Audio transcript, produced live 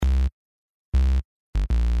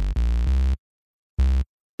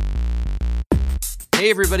Hey,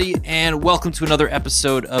 everybody, and welcome to another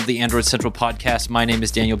episode of the Android Central Podcast. My name is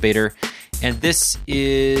Daniel Bader, and this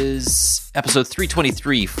is episode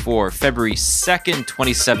 323 for February 2nd,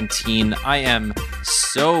 2017. I am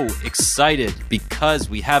so excited because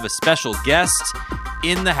we have a special guest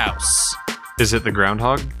in the house. Is it the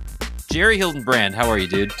groundhog? Jerry Hildenbrand, how are you,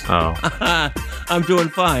 dude? Oh. I'm doing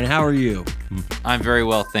fine. How are you? I'm very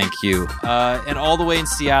well, thank you. And all the way in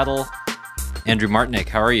Seattle, Andrew Martinick,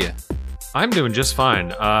 how are you? I'm doing just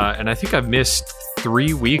fine. And I think I've missed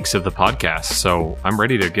 3 weeks of the podcast, so I'm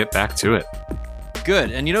ready to get back to it.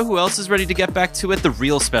 Good. And you know who else is ready to get back to it? The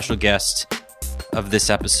real special guest of this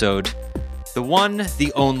episode. The one,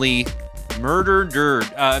 the only, murder nerd.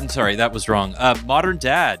 I'm sorry, that was wrong. Modern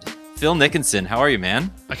dad, Phil Nickinson. How are you,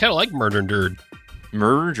 man? I kind of like murder nerd.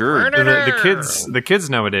 Murder. The kids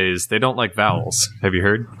nowadays, they don't like vowels. Have you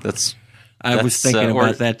heard? I was thinking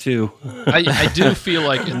about that too. I do feel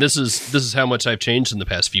like, and this is how much I've changed in the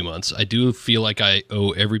past few months. I do feel like I owe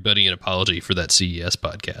everybody an apology for that CES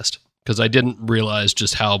podcast because I didn't realize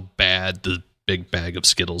just how bad the big bag of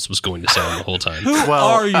Skittles was going to sound the whole time. Who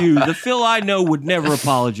are you? The Phil I know would never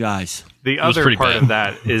apologize. The other part of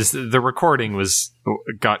that is the recording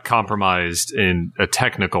got compromised in a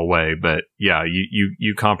technical way, but yeah,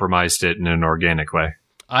 you compromised it in an organic way.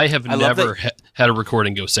 I have never had a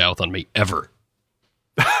recording go south on me ever.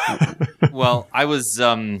 Well, I was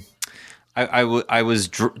I was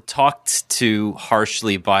talked to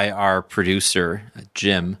harshly by our producer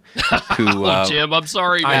Jim, who Jim, I'm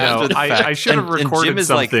sorry, man. I know. I should have recorded Jim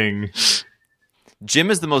something. Jim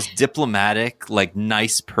is the most diplomatic,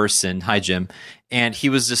 nice person. Hi, Jim. And he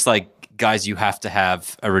was just like, guys, you have to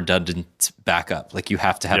have a redundant backup. You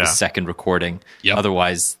have to have a second recording. Yep.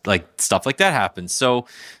 Otherwise, stuff like that happens. So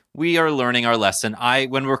we are learning our lesson.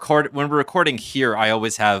 When we're recording here, I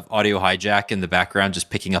always have audio hijack in the background,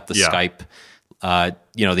 just picking up the Skype,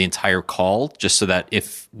 the entire call, just so that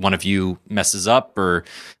if one of you messes up or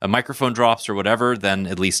a microphone drops or whatever, then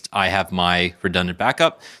at least I have my redundant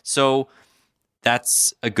backup. So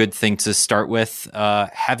that's a good thing to start with.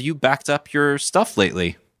 Have you backed up your stuff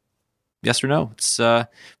lately? Yes or no? It's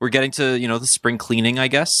we're getting to the spring cleaning, I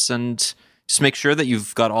guess, and just make sure that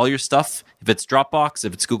you've got all your stuff. If it's Dropbox,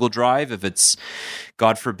 if it's Google Drive, if it's,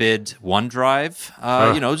 God forbid,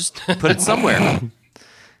 OneDrive, just put it somewhere.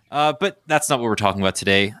 But that's not what we're talking about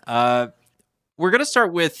today. We're going to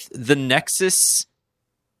start with the Nexus.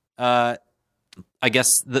 I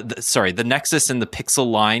guess the Nexus and the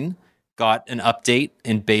Pixel line got an update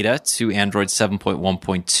in beta to Android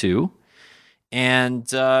 7.1.2. And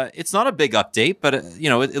it's not a big update, but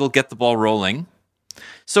it'll get the ball rolling.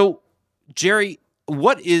 So, Jerry,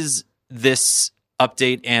 what is this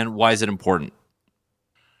update, and why is it important?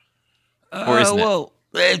 Or isn't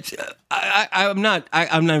it?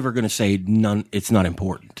 I'm never going to say none. It's not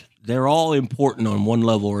important. They're all important on one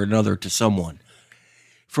level or another to someone.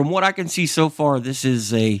 From what I can see so far, this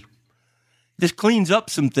cleans up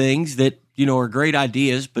some things that are great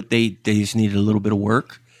ideas, but they just need a little bit of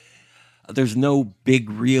work. There's no big,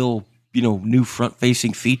 real, new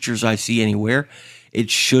front-facing features I see anywhere. It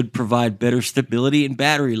should provide better stability and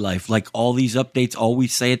battery life, like all these updates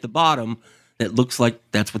always say at the bottom. That looks like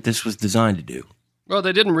that's what this was designed to do. Well,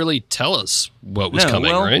 they didn't really tell us what was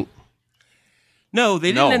coming, right? No,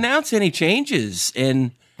 they didn't announce any changes,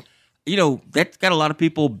 and that got a lot of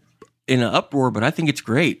people in an uproar. But I think it's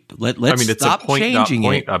great. Let's stop changing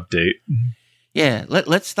it. It's a point update. Yeah,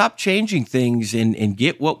 let's stop changing things and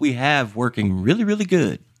get what we have working really, really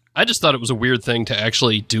good. I just thought it was a weird thing to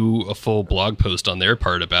actually do a full blog post on their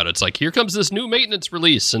part about it. It's like, here comes this new maintenance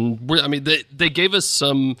release, and they gave us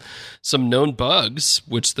some known bugs,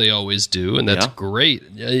 which they always do, and that's great.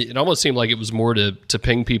 It almost seemed like it was more to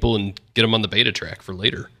ping people and get them on the beta track for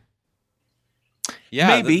later. Yeah,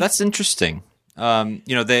 maybe that's interesting.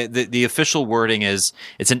 The official wording is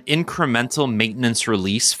it's an incremental maintenance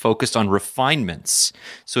release focused on refinements.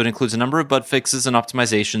 So it includes a number of bug fixes and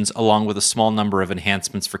optimizations along with a small number of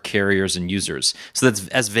enhancements for carriers and users. So that's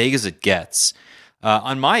as vague as it gets.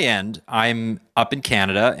 On my end, I'm up in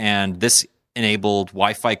Canada, and this enabled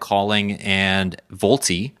Wi-Fi calling and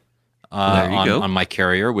VoLTE on my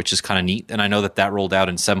carrier, which is kind of neat. And I know that rolled out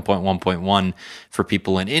in 7.1.1 for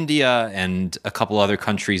people in India and a couple other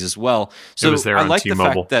countries as well. So it was there I on like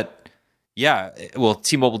T-Mobile. the fact that,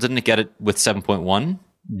 T-Mobile didn't get it with 7.1?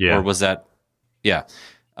 Yeah. Or was that,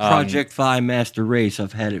 Project Fi Master Race,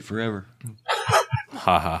 I've had it forever.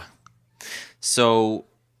 Haha. So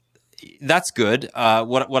that's good.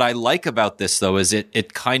 What I like about this, though, is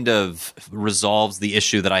it kind of resolves the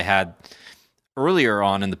issue that I had earlier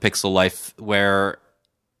on in the Pixel life, where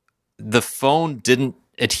the phone didn't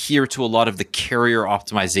adhere to a lot of the carrier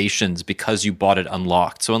optimizations because you bought it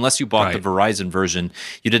unlocked. So unless you bought the Verizon version,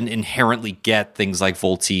 you didn't inherently get things like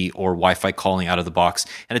VoLTE or Wi-Fi calling out of the box.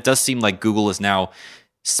 And it does seem like Google is now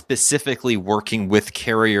specifically working with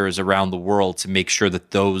carriers around the world to make sure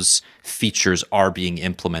that those features are being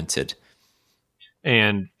implemented.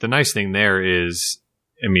 And the nice thing there is,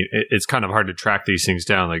 I mean, it's kind of hard to track these things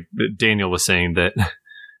down. Like Daniel was saying that,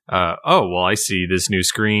 I see this new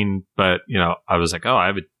screen, but, I was like, I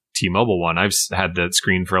have a T-Mobile one. I've had that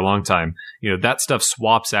screen for a long time. That stuff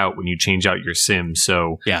swaps out when you change out your SIM.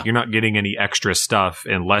 So you're not getting any extra stuff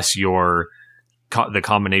unless the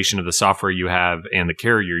combination of the software you have and the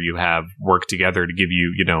carrier you have work together to give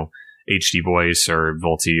you, HD voice or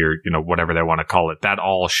VoLTE or, whatever they want to call it. That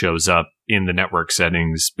all shows up in the network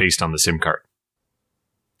settings based on the SIM card.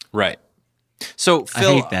 Right. So, Phil,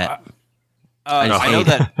 I hate that. I know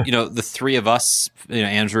that, the three of us,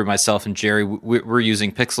 Andrew, myself, and Jerry, we're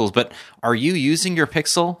using Pixels, but are you using your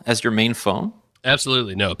Pixel as your main phone?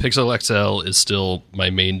 Absolutely. No, Pixel XL is still my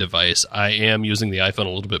main device. I am using the iPhone a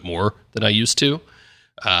little bit more than I used to,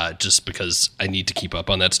 just because I need to keep up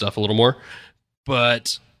on that stuff a little more.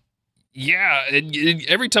 But yeah,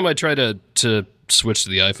 every time I try to switch to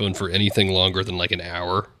the iPhone for anything longer than like an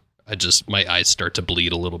hour, my eyes start to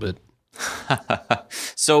bleed a little bit.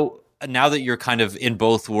 So now that you're kind of in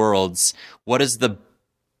both worlds, what is the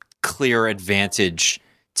clear advantage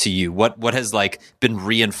to you? What has been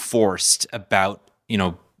reinforced about,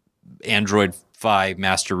 Android 5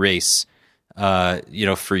 Master Race,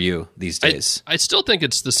 for you these days? I still think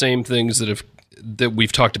it's the same things that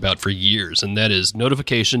we've talked about for years, and that is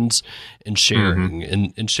notifications and sharing.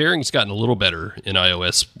 Mm-hmm. And sharing's gotten a little better in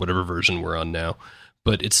iOS, whatever version we're on now.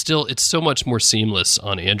 But it's so much more seamless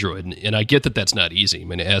on Android, and I get that that's not easy. I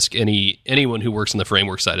mean, ask anyone who works in the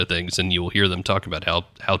framework side of things, and you will hear them talk about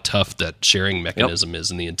how tough that sharing mechanism is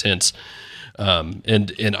and the intents.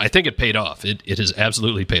 And I think it paid off. It has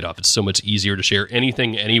absolutely paid off. It's so much easier to share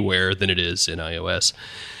anything anywhere than it is in iOS.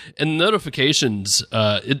 And notifications,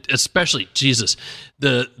 especially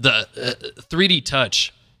the 3D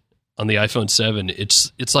Touch on the iPhone 7.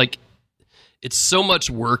 It's like. It's so much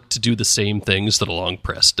work to do the same things that a long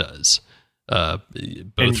press does. And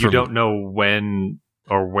you don't know when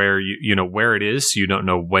or where where it is. So you don't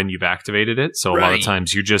know when you've activated it. So a lot of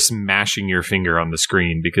times you're just mashing your finger on the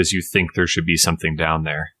screen because you think there should be something down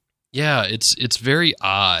there. Yeah, it's very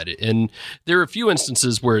odd. And there are a few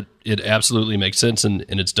instances where it absolutely makes sense and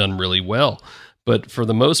it's done really well. But for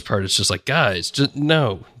the most part, it's just like, guys,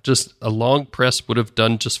 just a long press would have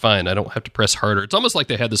done just fine. I don't have to press harder. It's almost like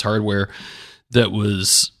they had this hardware that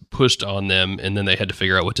was pushed on them, and then they had to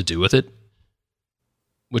figure out what to do with it,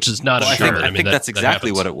 which is not. I think that's exactly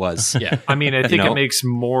what it was. Yeah, I mean, I think it makes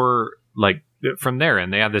more from there,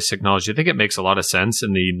 and they have this technology. I think it makes a lot of sense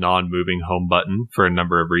in the non-moving home button for a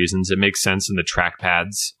number of reasons. It makes sense in the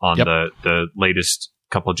trackpads on the latest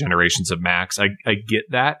couple generations of Macs. I get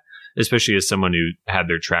that, especially as someone who had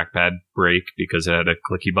their trackpad break because it had a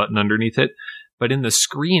clicky button underneath it. But in the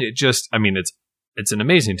screen, it's an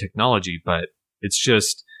amazing technology, but it's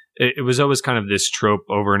just, it was always kind of this trope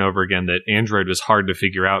over and over again that Android was hard to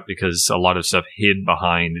figure out because a lot of stuff hid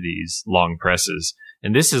behind these long presses.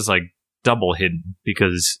 And this is double hidden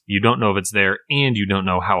because you don't know if it's there and you don't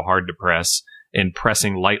know how hard to press, and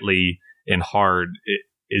pressing lightly and hard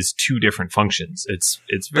is two different functions. It's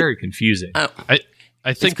very confusing.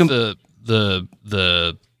 I think the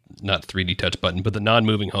not 3D Touch button, but the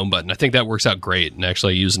non-moving home button, I think that works out great. And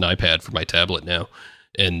actually I use an iPad for my tablet now,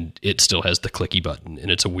 and it still has the clicky button,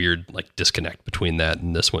 and it's a weird disconnect between that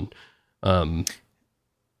and this one.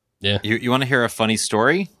 Yeah. You want to hear a funny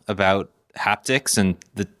story about haptics and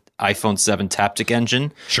the iPhone 7 Taptic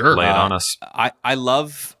engine? Sure. Lay it on us. I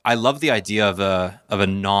love the idea of a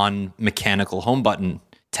non-mechanical home button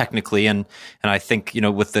technically, and I think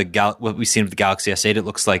with what we've seen with the Galaxy S8, it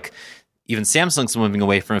looks like even Samsung's moving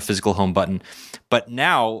away from a physical home button. But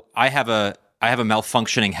now I have a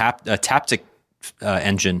malfunctioning Taptic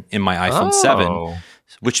engine in my iPhone 7,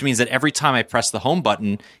 which means that every time I press the home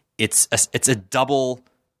button, it's a double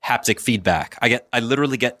haptic feedback. I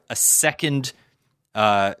literally get a second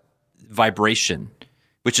vibration,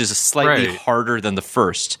 which is slightly harder than the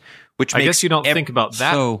first. Which I guess you don't think about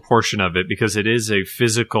that portion of it because it is a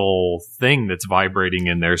physical thing that's vibrating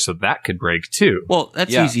in there, so that could break too. Well,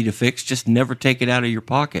 that's easy to fix. Just never take it out of your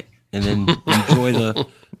pocket and then enjoy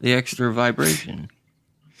the extra vibration.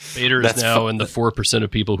 Bader is now in the 4% of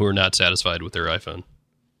people who are not satisfied with their iPhone.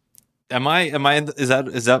 Am I? Is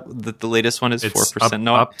that the latest one is 4%?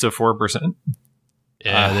 No, up to 4%.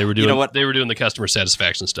 Yeah, they were doing. They were doing the customer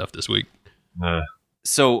satisfaction stuff this week.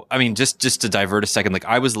 So, I mean, just to divert a second, like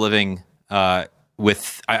I was living I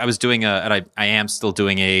was doing and I am still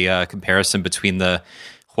doing a comparison between the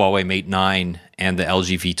Huawei Mate 9 and the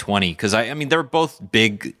LG V20 because I mean they're both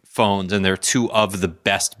big phones and they're two of the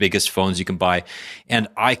biggest phones you can buy, and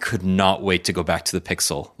I could not wait to go back to the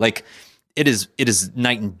Pixel. Like it is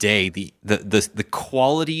night and day. The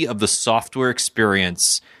quality of the software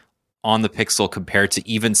experience on the Pixel compared to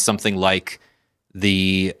even something like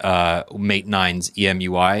the Mate 9's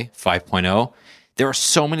EMUI 5.0. There are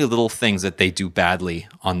so many little things that they do badly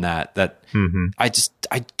on that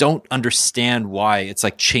I don't understand why. It's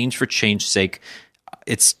like change for change's sake.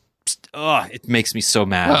 It makes me so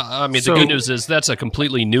mad. Well, I mean, the good news is that's a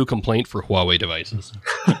completely new complaint for Huawei devices.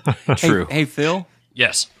 True. Hey, Phil?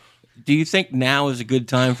 Yes. Do you think now is a good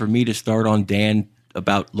time for me to start on Dan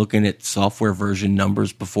about looking at software version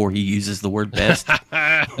numbers before he uses the word best?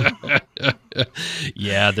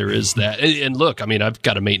 Yeah, there is that. And look, I mean, I've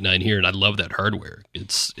got a Mate 9 here, and I love that hardware.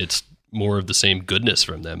 It's more of the same goodness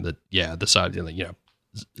from them. That the side, same well,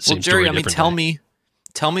 Jerry, story. I mean,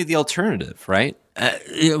 tell me the alternative, right?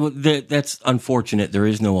 That's unfortunate. There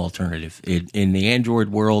is no alternative in the Android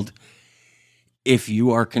world. If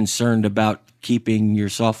you are concerned about keeping your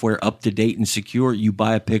software up to date and secure, you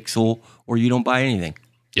buy a Pixel or you don't buy anything.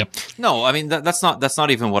 Yep. No, I mean that's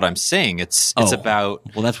not even what I'm saying. It's about.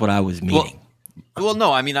 Well, that's what I was meaning. Well,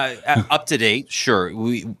 no, I mean up to date. Sure,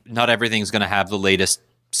 not everything's going to have the latest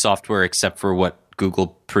software except for what Google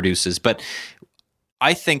produces, but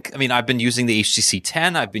I think. I mean, I've been using the HTC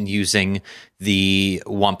 10. I've been using the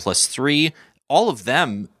OnePlus 3. All of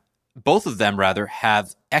them, both of them rather,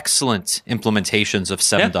 have excellent implementations of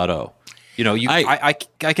 7.0.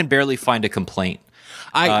 I can barely find a complaint.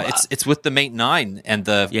 It's with the Mate 9 and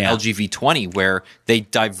the LG V20 where they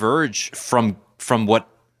diverge from what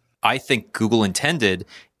I think Google intended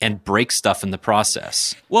and break stuff in the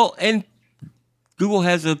process. Well, and Google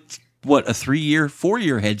has a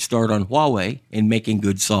 4-year head start on Huawei in making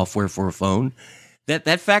good software for a phone.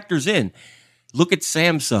 That factors in. Look at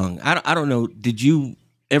Samsung. I don't know. Did you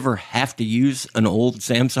ever have to use an old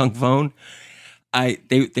Samsung phone?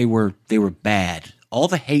 They were bad. All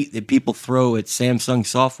the hate that people throw at Samsung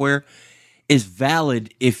software is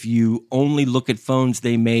valid if you only look at phones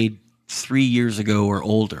they made 3 years ago or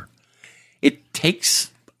older. It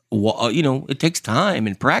takes time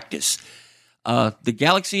and practice. The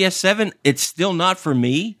Galaxy S7, it's still not for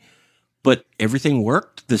me, but everything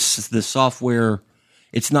worked. The software,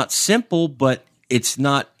 it's not simple, but it's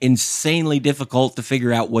not insanely difficult to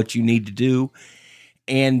figure out what you need to do.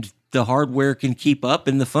 And the hardware can keep up,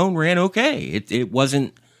 and the phone ran okay. It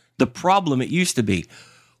wasn't the problem it used to be.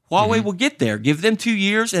 Huawei will get there. Give them 2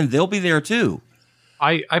 years, and they'll be there too.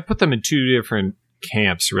 I put them in two different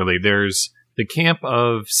camps, really. There's the camp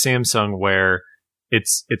of Samsung where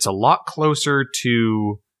it's a lot closer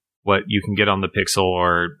to what you can get on the Pixel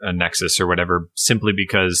or a Nexus or whatever, simply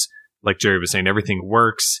because, like Jerry was saying, everything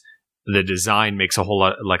works. The design makes a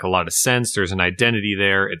lot of sense. There's an identity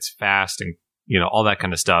there. It's fast and all that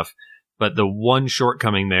kind of stuff. But the one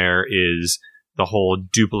shortcoming there is the whole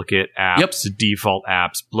duplicate apps, default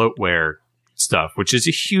apps, bloatware stuff, which is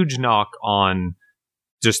a huge knock on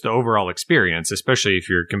just the overall experience, especially if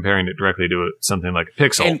you're comparing it directly to something like a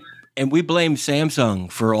Pixel. And we blame Samsung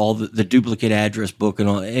for all the duplicate address book and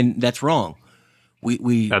all, and that's wrong.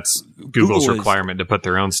 That's Google's requirement to put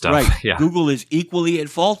their own stuff. Right. Yeah. Google is equally at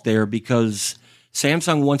fault there because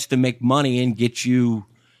Samsung wants to make money and get you,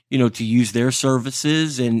 to use their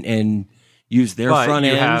services and use their front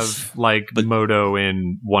ends. You have Moto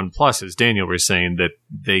and OnePlus, as Daniel was saying, that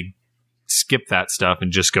they skip that stuff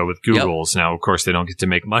and just go with Google's. Now, of course, they don't get to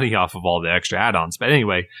make money off of all the extra add-ons. But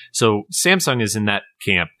anyway, so Samsung is in that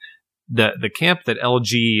camp. The camp that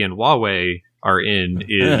LG and Huawei are in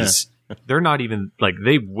is they're not even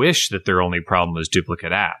they wish that their only problem was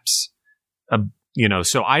duplicate apps.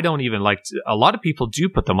 So I don't even a lot of people do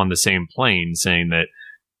put them on the same plane, saying that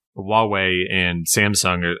Huawei and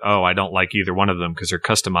Samsung are, I don't like either one of them because they're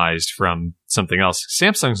customized from something else.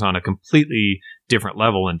 Samsung's on a completely different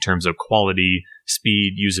level in terms of quality,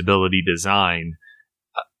 speed, usability, design.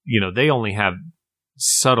 They only have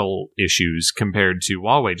subtle issues compared to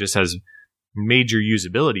Huawei just has major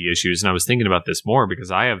usability issues. And I was thinking about this more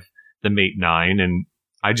because I have the Mate 9 and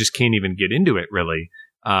I just can't even get into it really.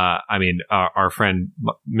 Our friend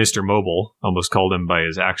Mr. Mobile, almost called him by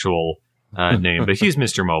his actual name, but he's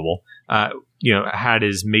Mr. Mobile, had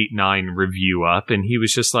his Mate 9 review up and he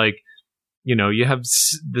was just like, you have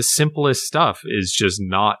the simplest stuff is just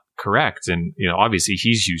not correct. And, obviously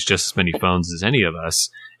he's used just as many phones as any of us.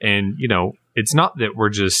 And, it's not that we're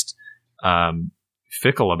just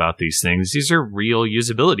fickle about these things. These are real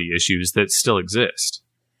usability issues that still exist.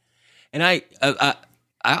 And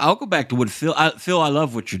I'll go back to what Phil. Phil, I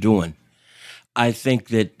love what you're doing. I think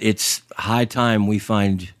that it's high time we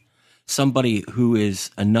find somebody who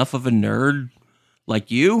is enough of a nerd like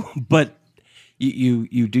you, but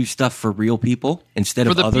you do stuff for real people instead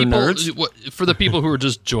of other nerds. For the people who are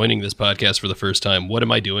just joining this podcast for the first time, what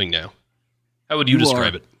am I doing now? How would you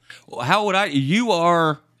describe it? How would I? You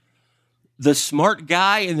are the smart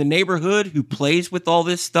guy in the neighborhood who plays with all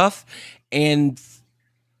this stuff and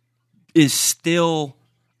is still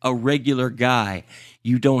a regular guy.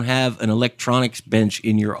 You don't have an electronics bench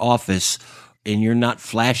in your office and you're not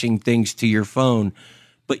flashing things to your phone,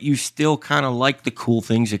 but you still kind of like the cool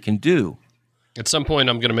things it can do. At some point,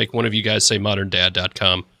 I'm going to make one of you guys say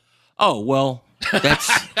moderndad.com. Oh, well, that's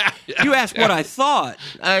you asked what I thought.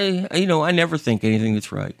 I never think anything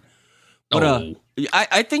that's right. But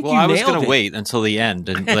I think you nailed it. I was going to wait until the end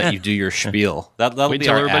and let you do your spiel. That'll be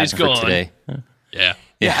our ad for today. Yeah.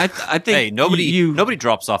 Yeah, I think hey, nobody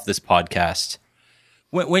drops off this podcast.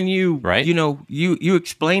 When you right? You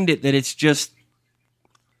explained it that it's just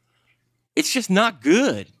not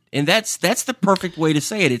good. And that's the perfect way to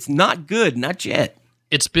say it. It's not good, not yet.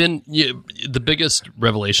 It's been the biggest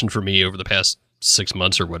revelation for me over the past 6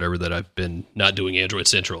 months or whatever that I've been not doing Android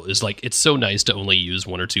Central is like it's so nice to only use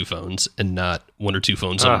one or two phones and not one or two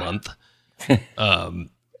phones a month.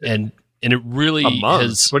 And it really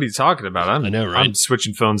has... What are you talking about? I know, right? I'm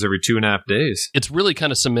switching phones every 2.5 days. It's really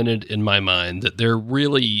kind of cemented in my mind that there are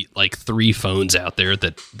really like 3 phones out there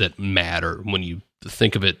that matter when you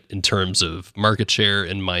think of it in terms of market share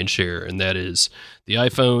and mind share, and that is the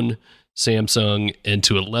iPhone, Samsung, and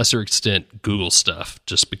to a lesser extent, Google stuff,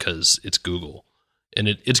 just because it's Google. And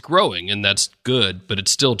it's growing, and that's good, but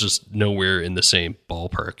it's still just nowhere in the same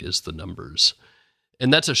ballpark as the numbers.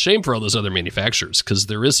 And that's a shame for all those other manufacturers because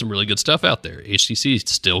there is some really good stuff out there. HTC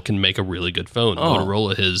still can make a really good phone. Oh.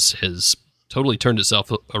 Motorola has totally turned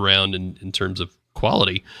itself around in terms of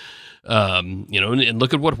quality. And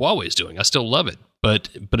look at what Huawei's doing. I still love it. But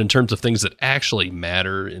in terms of things that actually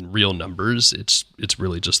matter in real numbers, it's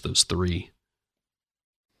really just those 3.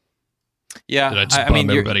 Yeah, did I just bum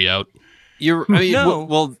everybody out? No.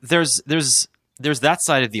 Well, there's that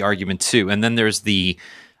side of the argument too, and then there's the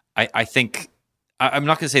I think. I'm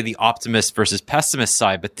not going to say the optimist versus pessimist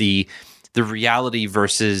side, but the reality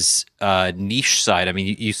versus niche side. I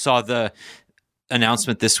mean, you saw the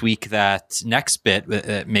announcement this week that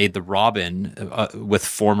Nextbit made the Robin with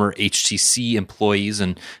former HTC employees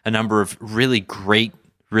and a number of really great,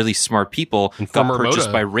 really smart people and got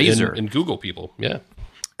purchased by Razer. And Google people, yeah.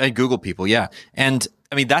 And Google people, yeah. And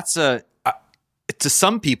I mean, that's to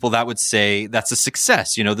some people, that would say that's a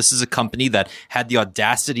success. This is a company that had the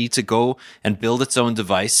audacity to go and build its own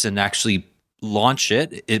device and actually launch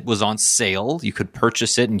it. It was on sale. You could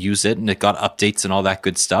purchase it and use it, and it got updates and all that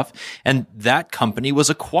good stuff. And that company was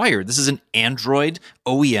acquired. This is an Android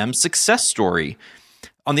OEM success story.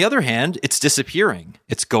 On the other hand, it's disappearing.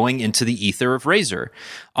 It's going into the ether of Razer.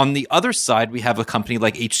 On the other side, we have a company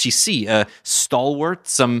like HTC, a stalwart.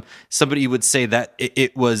 Somebody would say that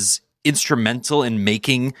it was instrumental in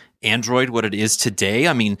making Android what it is today.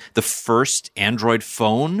 I mean, the first Android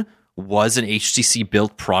phone was an HTC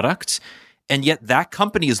built product, and yet that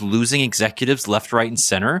company is losing executives left, right, and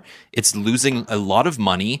center. It's losing a lot of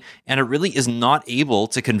money, and it really is not able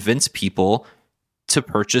to convince people to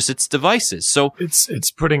purchase its devices. So it's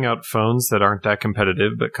putting out phones that aren't that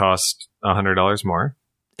competitive but cost $100 more.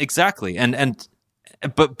 Exactly.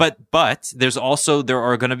 But there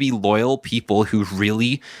are going to be loyal people who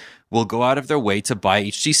really will go out of their way to buy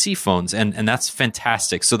HTC phones, and that's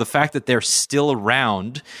fantastic. So the fact that they're still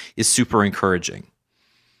around is super encouraging.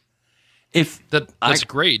 That's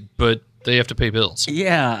great, but they have to pay bills.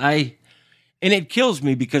 Yeah, and it kills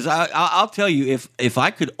me because I'll tell you, if I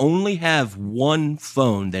could only have one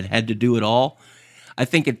phone that had to do it all, I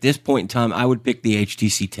think at this point in time I would pick the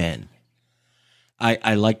HTC 10.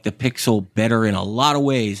 I like the Pixel better in a lot of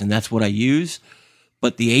ways, and that's what I use.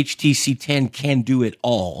 But the HTC 10 can do it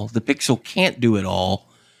all. The Pixel can't do it all.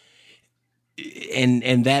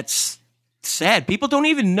 And that's sad. People don't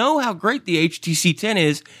even know how great the HTC 10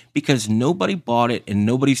 is because nobody bought it and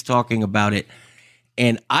nobody's talking about it.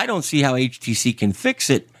 And I don't see how HTC can fix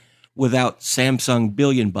it without Samsung $1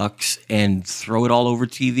 billion and throw it all over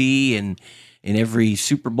TV and in every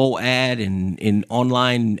Super Bowl ad and in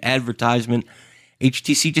online advertisement.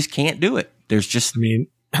 HTC just can't do it. There's just...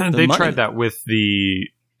 They tried that with the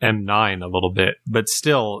M9 a little bit, but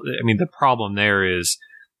still, the problem there is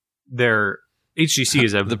HTC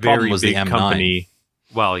is a very big company.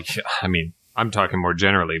 Well, I'm talking more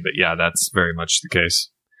generally, but yeah, that's very much the case.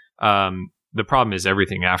 The problem is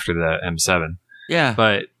everything after the M7. Yeah.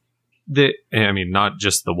 But not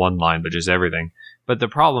just the one line, but just everything. But the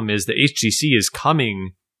problem is the HTC is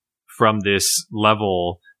coming from this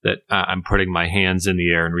level that I'm putting my hands in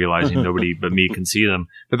the air and realizing nobody but me can see them.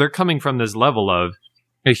 But they're coming from this level of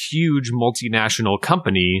a huge multinational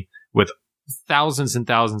company with thousands and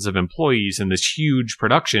thousands of employees and this huge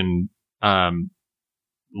production line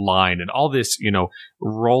and all this,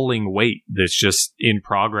 rolling weight that's just in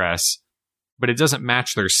progress, but it doesn't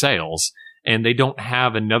match their sales. And they don't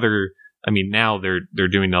have another. Now they're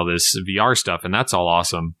doing all this VR stuff, and that's all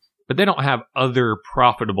awesome. But they don't have other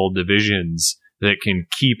profitable divisions that can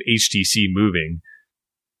keep HTC moving.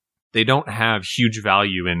 They don't have huge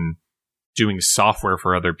value in doing software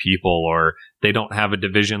for other people, or they don't have a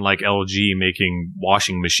division like LG making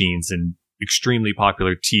washing machines and extremely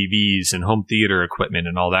popular TVs and home theater equipment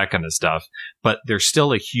and all that kind of stuff. But they're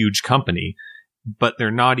still a huge company, but they're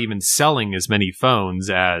not even selling as many phones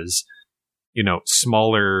as,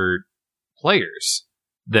 smaller players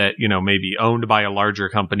that, may be owned by a larger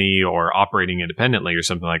company or operating independently or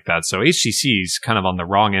something like that. So HTC is kind of on the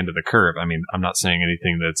wrong end of the curve. I'm not saying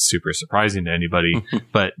anything that's super surprising to anybody,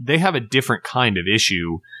 but they have a different kind of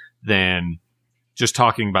issue than just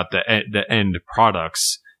talking about the end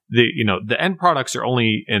products. The end products are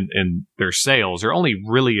only, and their sales are only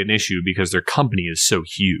really an issue because their company is so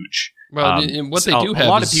huge. Well, and what they do have, a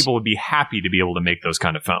lot of people would be happy to be able to make those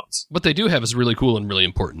kind of phones. What they do have is really cool and really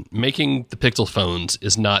important. Making the Pixel phones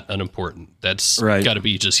is not unimportant. That's got to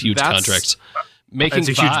be just huge contracts. It's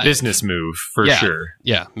a huge business move for sure.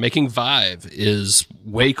 Yeah, making Vive is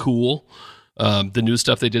way cool. The new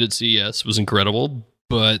stuff they did at CES was incredible,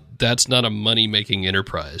 but that's not a money-making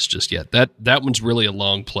enterprise just yet. That one's really a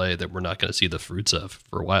long play that we're not going to see the fruits of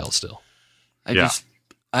for a while still.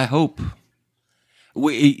 I hope.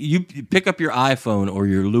 You pick up your iPhone or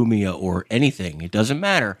your Lumia or anything. It doesn't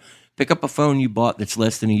matter. Pick up a phone you bought that's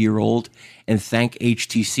less than a year old and thank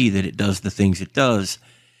HTC that it does the things it does.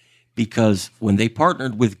 Because when they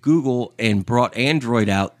partnered with Google and brought Android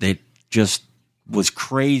out, that just was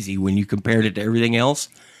crazy when you compared it to everything else.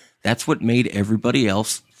 That's what made everybody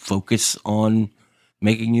else focus on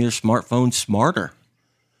making your smartphone smarter.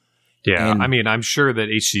 Yeah, I'm sure that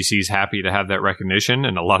HTC is happy to have that recognition,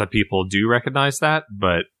 and a lot of people do recognize that,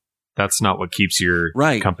 but that's not what keeps your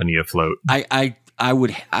company afloat. I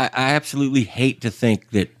absolutely hate to think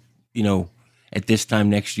that, at this time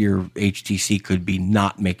next year, HTC could be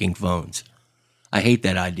not making phones. I hate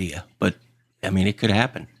that idea, but, it could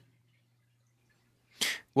happen.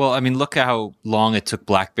 Well, look how long it took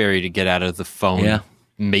BlackBerry to get out of the phone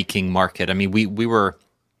making market. We were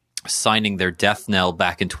signing their death knell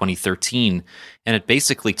back in 2013, and it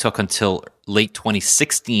basically took until late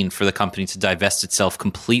 2016 for the company to divest itself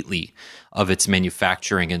completely of its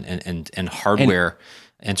manufacturing and hardware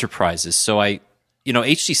enterprises. So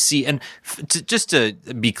HTC, and just to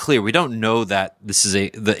be clear, we don't know that this is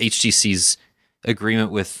the HTC's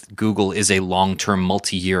agreement with Google is a long-term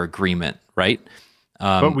multi-year agreement, right?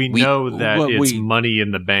 But we know that it's money in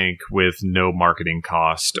the bank with no marketing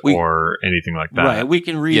cost or anything like that. Right. We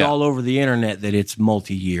can read all over the internet that it's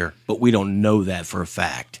multi-year, but we don't know that for a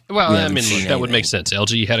fact. Well, that would make sense.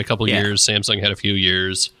 LG had a couple years. Samsung had a few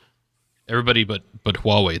years. Everybody but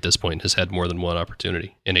Huawei at this point has had more than one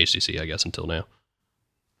opportunity in HTC, I guess, until now.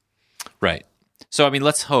 Right. So,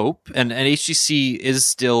 let's hope. And HTC is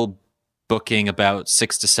still booking about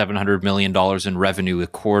 $600 to $700 million in revenue a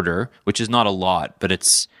quarter, which is not a lot, but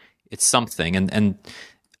it's something. And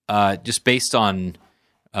just based on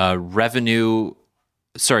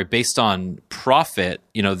based on profit,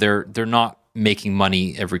 they're not making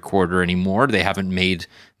money every quarter anymore. They haven't made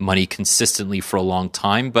money consistently for a long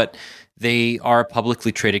time, but they are a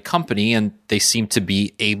publicly traded company, and they seem to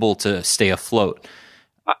be able to stay afloat.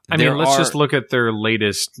 Let's just look at their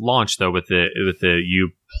latest launch though with the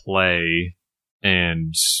Uplay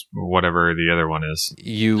and whatever the other one is.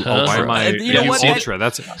 Ultra. Ultra.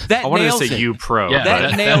 I wanted to say U Pro.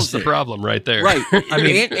 Yeah, that's the problem right there. Right.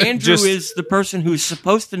 Andrew is the person who's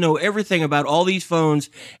supposed to know everything about all these phones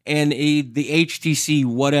and the HTC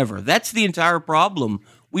whatever. That's the entire problem.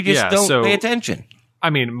 We just don't pay attention.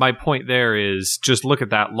 My point there is just look at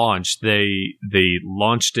that launch. They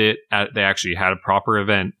launched it they actually had a proper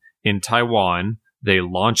event in Taiwan. They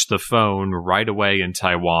launched the phone right away in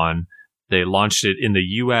Taiwan. They launched it in the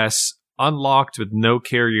US, unlocked with no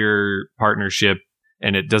carrier partnership,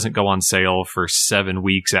 and it doesn't go on sale for 7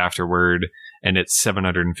 weeks afterward, and it's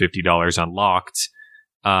 $750 unlocked.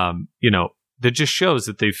 That just shows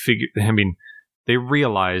that they figured, they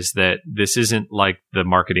realize that this isn't like the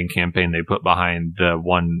marketing campaign they put behind the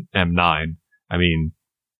One M9. I mean,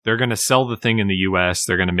 they're going to sell the thing in the US,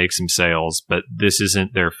 they're going to make some sales, but this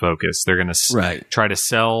isn't their focus. They're going to try to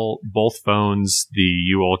sell both phones, the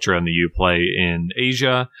U Ultra and the U Play, in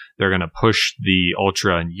Asia. They're going to push the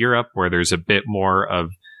Ultra in Europe, where there's a bit more of,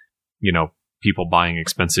 people buying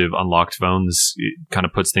expensive unlocked phones. It kind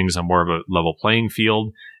of puts things on more of a level playing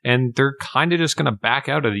field. And they're kind of just going to back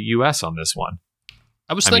out of the US on this one.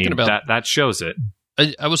 I was thinking about that shows it.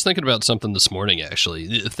 I was thinking about something this morning,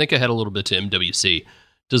 actually. Think ahead a little bit to MWC.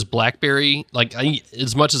 Does BlackBerry,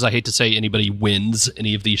 as much as I hate to say anybody wins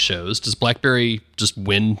any of these shows, does BlackBerry just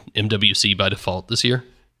win MWC by default this year?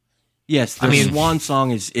 Yes, the Swan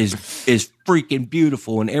Song is freaking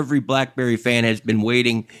beautiful, and every BlackBerry fan has been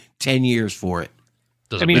waiting 10 years for it.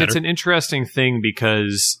 It's an interesting thing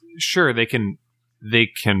because, sure, they can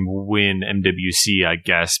win MWC, I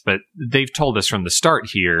guess, but they've told us from the start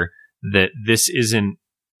here that this isn't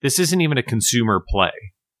even a consumer play.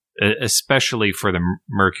 Especially for the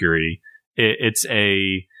Mercury, it's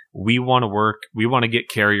we want to get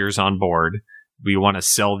carriers on board. We want to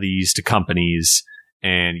sell these to companies,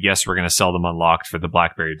 and yes, we're going to sell them unlocked for the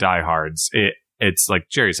BlackBerry diehards. It's like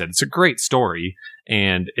Jerry said, it's a great story,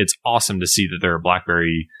 and it's awesome to see that there are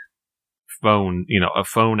BlackBerry phone, a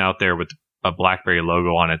phone out there with a BlackBerry logo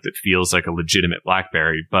on it that feels like a legitimate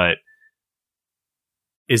BlackBerry. But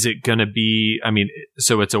is it going to be?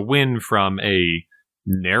 So it's a win from a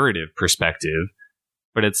narrative perspective,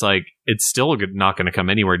 but it's still not going to come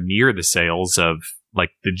anywhere near the sales of like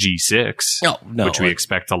the G6, which we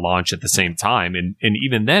expect to launch at the same time. And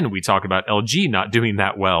even then we talk about LG not doing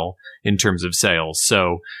that well in terms of sales.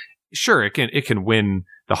 So sure, it can win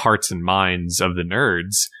the hearts and minds of the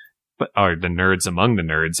nerds, or the nerds among the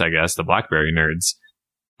nerds, I guess, the BlackBerry nerds.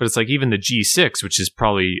 But it's like even the G6, which is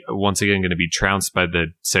probably once again going to be trounced by the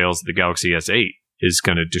sales of the Galaxy S8, is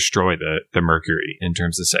going to destroy the Mercury in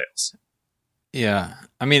terms of sales. Yeah.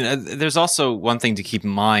 There's also one thing to keep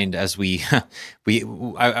in mind as I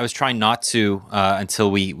was trying not to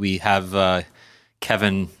until we have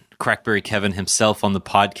Kevin, Crackberry Kevin himself on the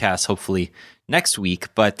podcast, hopefully next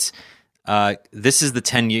week. But this is the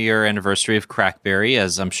 10-year anniversary of Crackberry,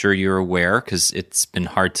 as I'm sure you're aware, because it's been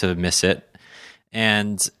hard to miss it.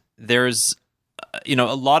 And there's, a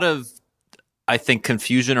lot of, I think,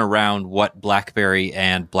 confusion around what BlackBerry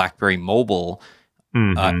and BlackBerry Mobile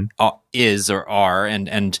is or are,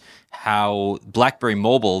 and how BlackBerry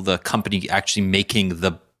Mobile, the company actually making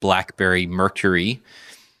the BlackBerry Mercury,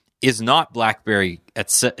 is not BlackBerry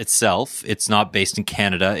itself. It's not based in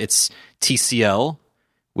Canada. It's TCL,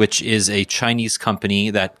 which is a Chinese company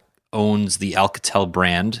that owns the Alcatel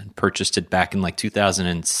brand, purchased it back in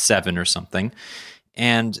 2007 or something,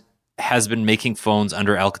 and has been making phones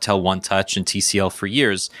under Alcatel One Touch and TCL for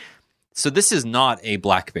years. So this is not a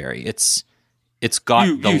BlackBerry. It's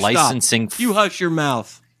got the licensing. You hush your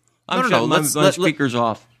mouth. I'm shutting my speakers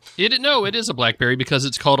off. It is a BlackBerry because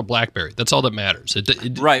it's called a BlackBerry. That's all that matters.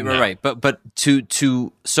 Right. But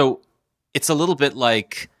so it's a little bit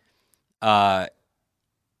like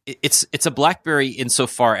it's a BlackBerry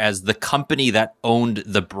insofar as the company that owned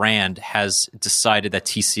the brand has decided that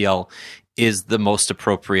TCL is the most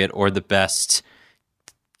appropriate or the best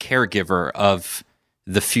caregiver of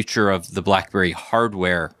the future of the BlackBerry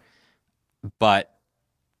hardware. But,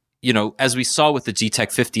 as we saw with the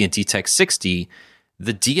GTEC 50 and GTEC 60,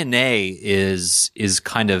 the DNA is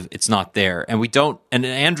kind of, it's not there. And and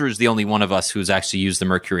Andrew's the only one of us who's actually used the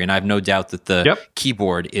Mercury. And I have no doubt that the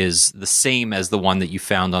keyboard is the same as the one that you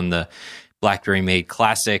found on the BlackBerry made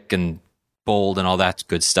Classic and Bold and all that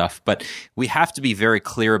good stuff. But we have to be very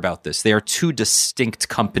clear about this. They are two distinct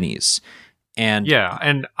companies. And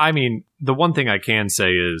the one thing I can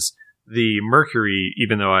say is the Mercury,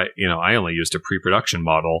 even though I only used a pre-production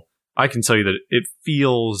model, I can tell you that it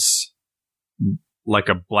feels like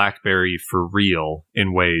a BlackBerry for real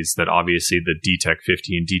in ways that obviously the DTEC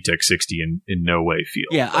 50 and DTEC 60 in no way feel.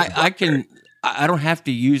 Yeah, I don't have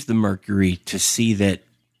to use the Mercury to see that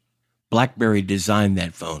BlackBerry designed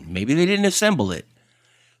that phone. Maybe they didn't assemble it,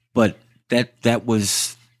 but that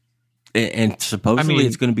was, and supposedly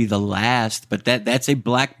it's going to be the last. But that's a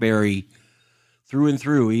BlackBerry through and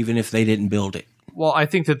through, even if they didn't build it. Well, I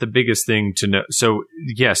think that the biggest thing to know. So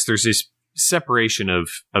yes, there's this separation of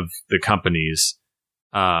the companies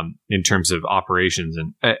in terms of operations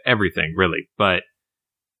and everything, really. But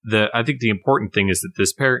I think the important thing is that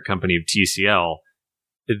this parent company of TCL,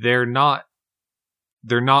 they're not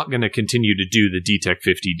going to continue to do the DTEC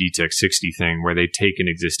 50, DTEC 60 thing where they take an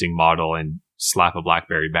existing model and slap a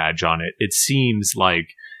BlackBerry badge on it. It seems like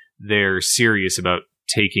they're serious about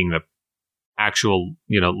taking the actual,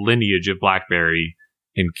 lineage of BlackBerry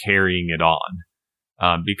and carrying it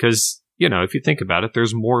on. Because, if you think about it,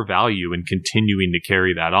 there's more value in continuing to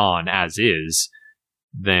carry that on as is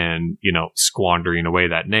than, squandering away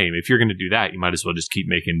that name. If you're going to do that, you might as well just keep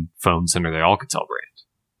making phones under the Alcatel brand.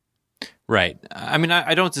 Right. I mean,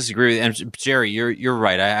 I don't disagree with you. And Jerry, you're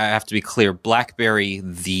right. I have to be clear. BlackBerry,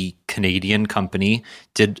 the Canadian company,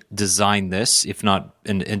 did design this, if not,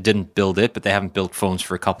 and didn't build it, but they haven't built phones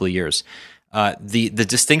for a couple of years. The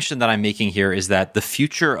distinction that I'm making here is that the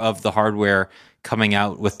future of the hardware coming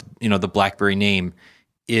out with, the BlackBerry name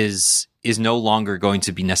is no longer going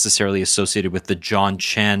to be necessarily associated with the John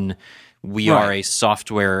Chen, we are a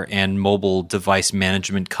software and mobile device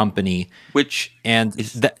management company.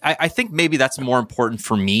 I think maybe that's more important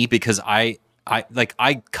for me because I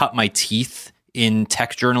cut my teeth in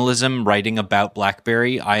tech journalism writing about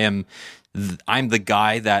BlackBerry. I'm the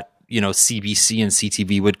guy that, CBC and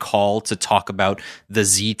CTV would call to talk about the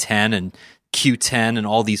Z10 and Q10 and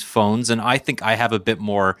all these phones. And I think I'm a bit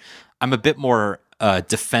more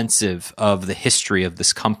defensive of the history of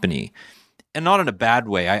this company. And not in a bad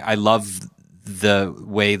way. I love the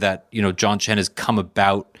way that, John Chen has come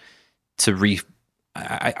about to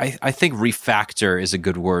I think refactor is a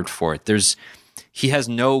good word for it. He has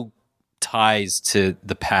no ties to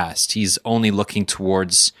the past. He's only looking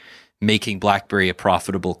towards making BlackBerry a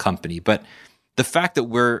profitable company. But the fact that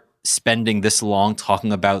we're spending this long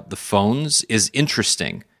talking about the phones is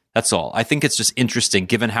interesting. That's all. I think it's just interesting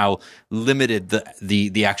given how limited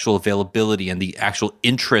the actual availability and the actual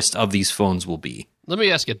interest of these phones will be. Let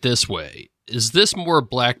me ask it this way. Is this more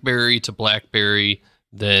BlackBerry to BlackBerry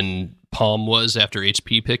than Palm was after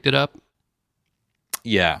HP picked it up?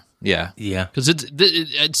 Yeah. Because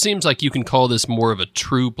it seems like you can call this more of a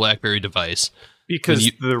true BlackBerry device.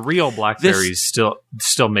 Because the real BlackBerry is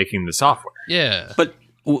still making the software. Yeah. But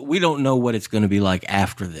we don't know what it's going to be like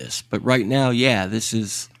after this. But right now, this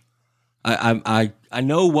is... I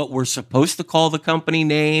know what we're supposed to call the company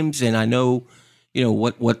names, and I know,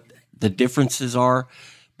 what the differences are.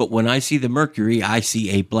 But when I see the Mercury, I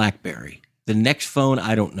see a BlackBerry. The next phone,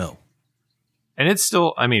 I don't know. And it's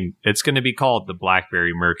still, it's going to be called the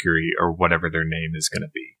BlackBerry Mercury or whatever their name is going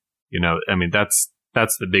to be.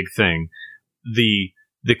 That's the big thing. The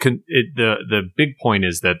big point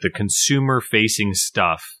is that the consumer facing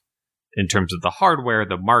stuff in terms of the hardware,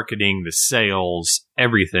 the marketing, the sales,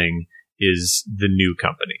 everything is the new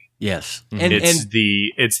company. Yes. And it's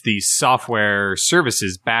the software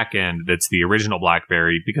services backend that's the original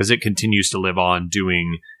BlackBerry because it continues to live on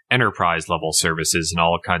doing enterprise level services and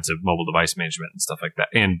all kinds of mobile device management and stuff like that.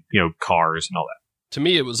 And, cars and all that. To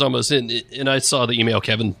me, it was almost and I saw the email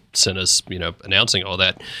Kevin sent us, announcing all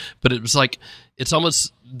that, but it was like, it's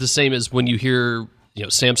almost the same as when you hear,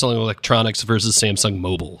 Samsung Electronics versus Samsung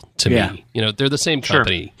Mobile to me. They're the same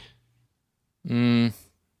company. Sure.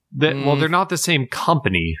 Well, they're not the same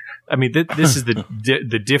company. This is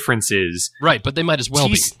the difference is... Right, but they might as well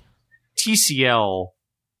be. TCL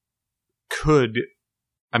could...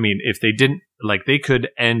 if they didn't... they could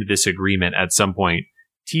end this agreement at some point.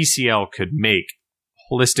 TCL could make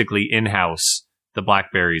holistically in-house the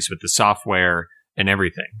BlackBerries with the software and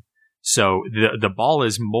everything. So the ball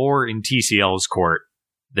is more in TCL's court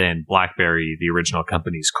than BlackBerry, the original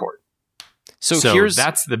company's court. So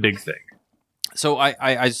that's the big thing. So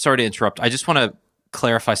I sorry to interrupt. I just want to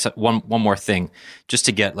clarify one more thing, just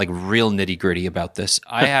to get real nitty gritty about this.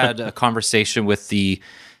 I had a conversation with the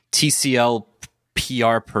TCL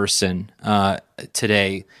PR person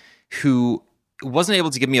today, who wasn't able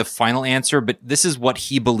to give me a final answer, but this is what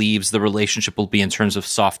he believes the relationship will be in terms of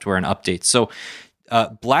software and updates. So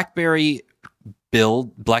BlackBerry,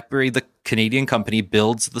 the Canadian company,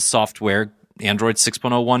 builds the software. Android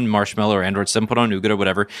 6.01 Marshmallow or Android 7.0 Nougat or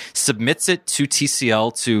whatever, submits it to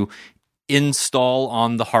TCL to install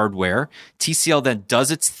on the hardware. TCL then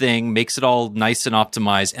does its thing, makes it all nice and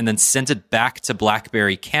optimized, and then sends it back to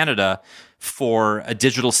BlackBerry Canada for a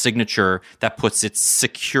digital signature that puts its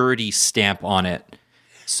security stamp on it.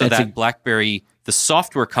 So that BlackBerry, the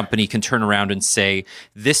software company, can turn around and say,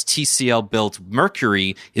 this TCL-built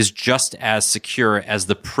Mercury is just as secure as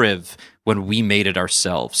the Priv when we made it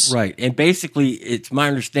ourselves. Right. And basically, it's my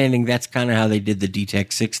understanding that's kind of how they did the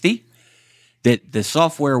DTEK 60, that the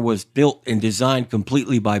software was built and designed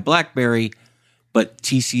completely by BlackBerry, but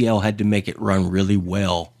TCL had to make it run really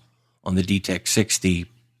well on the DTEK 60,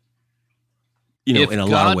 in a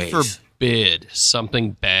lot of ways. God forbid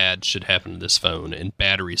something bad should happen to this phone and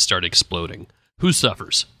batteries start exploding, who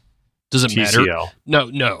suffers? Does it matter? TCL.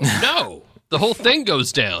 No. The whole thing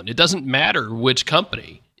goes down. It doesn't matter which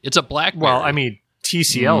company. It's a BlackBerry. Well,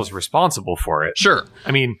 TCL is responsible for it. Sure.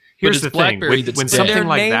 I mean, here's the thing: when something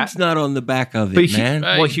like name's that, not on the back of it, man.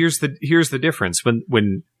 Well, here's the difference: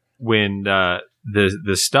 when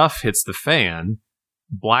the stuff hits the fan,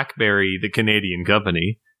 BlackBerry, the Canadian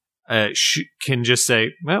company, can just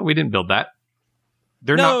say, "Well, we didn't build that."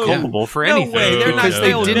 They're not culpable for anything. No way.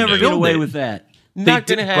 They'll never get away with that. Not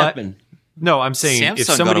going to happen. No, I'm saying Samsung if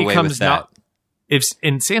somebody comes that.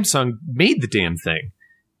 and Samsung made the damn thing.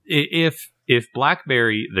 If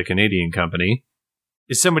BlackBerry, the Canadian company,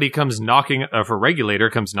 if somebody if a regulator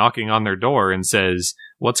comes knocking on their door and says,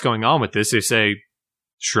 "What's going on with this?" They say,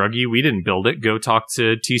 "Shruggy, we didn't build it. Go talk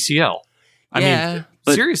to TCL." I mean,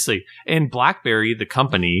 seriously. And BlackBerry, the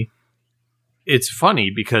company, it's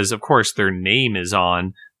funny because, of course, their name is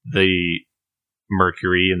on the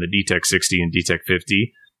Mercury and the DTEC 60 and DTEC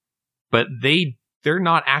 50, but they're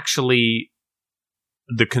not actually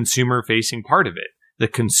the consumer-facing part of it. The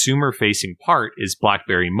consumer-facing part is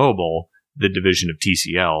BlackBerry Mobile, the division of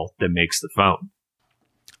TCL that makes the phone.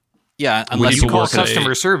 Yeah, unless you call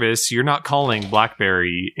customer service, you're not calling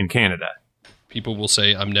BlackBerry in Canada. People will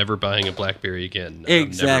say, "I'm never buying a BlackBerry again."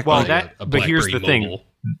 Exactly. But here's the thing: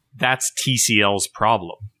 that's TCL's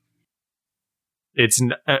problem. It's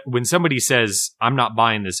when somebody says, "I'm not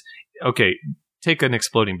buying this." Okay, take an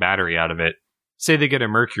exploding battery out of it. Say they get a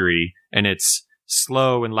Mercury and it's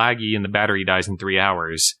slow and laggy and the battery dies in 3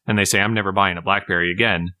 hours, and they say, "I'm never buying a BlackBerry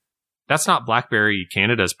again." That's not BlackBerry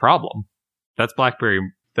Canada's problem. That's BlackBerry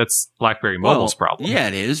Mobile's problem. Yeah,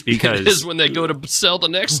 it is. Because it is when they go to sell the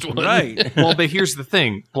next one. Right. Well, but here's the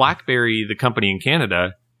thing. BlackBerry, the company in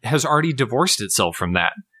Canada, has already divorced itself from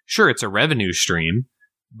that. Sure, it's a revenue stream,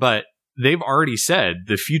 but they've already said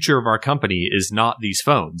the future of our company is not these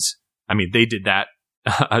phones. I mean, they did that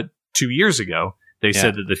 2 years ago. They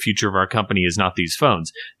said that the future of our company is not these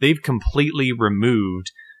phones. They've completely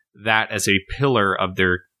removed that as a pillar of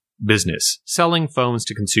their business. Selling phones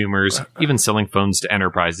to consumers, even selling phones to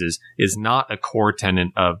enterprises, is not a core tenet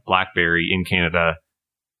of BlackBerry in Canada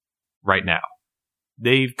right now.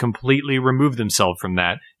 They've completely removed themselves from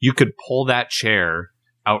that. You could pull that chair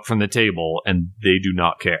out from the table and they do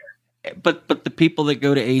not care. But the people that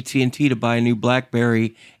go to AT&T to buy a new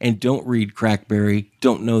BlackBerry and don't read Crackberry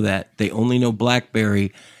don't know that. They only know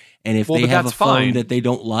BlackBerry. And if they have a phone that they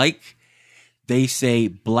don't like, they say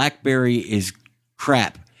BlackBerry is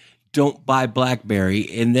crap. Don't buy BlackBerry.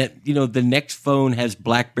 And that, the next phone has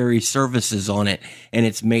BlackBerry services on it and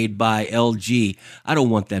it's made by LG. I don't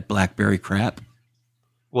want that BlackBerry crap.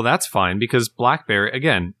 Well, that's fine because BlackBerry,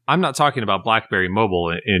 again, I'm not talking about BlackBerry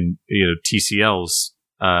Mobile in TCL's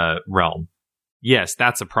realm. Yes,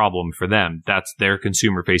 that's a problem for them. That's their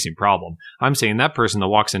consumer-facing problem. I'm saying that person that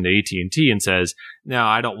walks into AT&T and says, "No,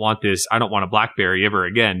 I don't want this. I don't want a BlackBerry ever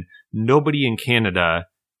again." Nobody in Canada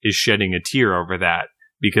is shedding a tear over that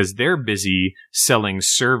because they're busy selling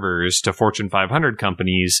servers to Fortune 500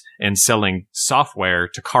 companies and selling software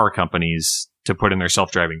to car companies to put in their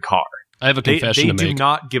self-driving car. I have a confession to make. They do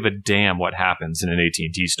not give a damn what happens in an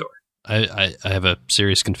AT&T store. I have a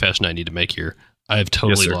serious confession I need to make here. I have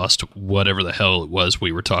totally lost whatever the hell it was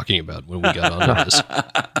we were talking about when we got onto this.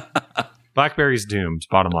 BlackBerry's doomed,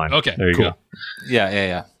 bottom line. Okay, there you go.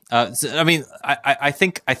 Yeah. I mean, I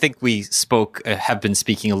think we have been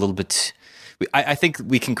speaking a little bit. I think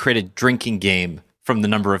we can create a drinking game from the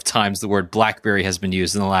number of times the word BlackBerry has been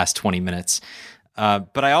used in the last 20 minutes.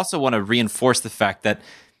 But I also want to reinforce the fact that,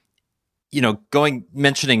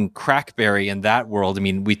 mentioning Crackberry in that world. I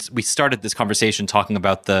mean, we started this conversation talking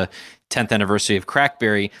about the 10th anniversary of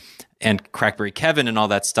Crackberry and Crackberry Kevin and all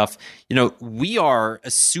that stuff. We are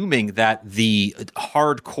assuming that the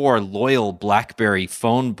hardcore loyal BlackBerry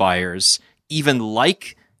phone buyers even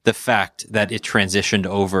like the fact that it transitioned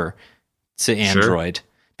over to Android. Sure.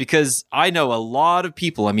 Because I know a lot of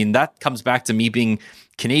people, I mean, that comes back to me being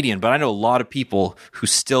Canadian, but I know a lot of people who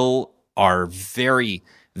still are very,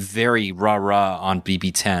 very rah-rah on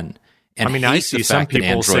BB10. And I mean, I see some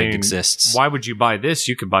people saying, exists. "Why would you buy this?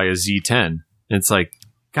 You could buy a Z10." And it's like,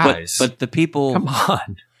 guys, but the people, come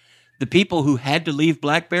on. The people who had to leave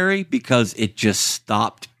BlackBerry because it just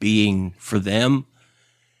stopped being for them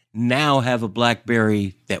now have a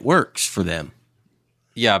BlackBerry that works for them.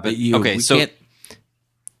 Yeah, but okay, so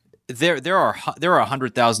there are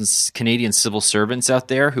 100,000 Canadian civil servants out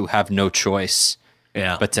there who have no choice,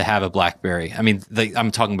 but to have a BlackBerry. I mean,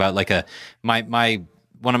 I'm talking about like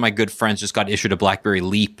one of my good friends just got issued a BlackBerry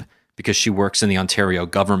Leap because she works in the Ontario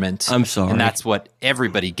government. I'm sorry, and that's what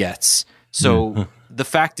everybody gets. So the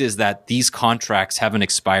fact is that these contracts haven't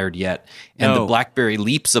expired yet, and the BlackBerry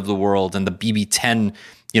Leaps of the world and the BB10,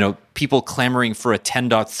 people clamoring for a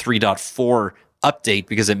 10.3.4 update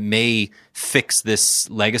because it may fix this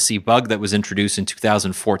legacy bug that was introduced in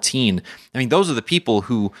 2014. I mean, those are the people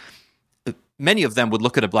who, many of them would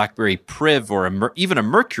look at a BlackBerry Priv or even a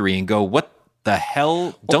Mercury and go, what the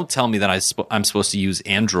hell? Don't tell me that I'm supposed to use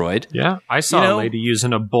Android. Yeah, I saw a lady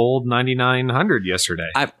using a Bold 9900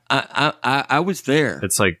 yesterday. I was there.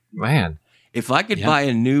 It's like, man. If I could buy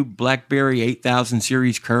a new BlackBerry 8000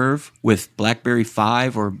 series Curve with BlackBerry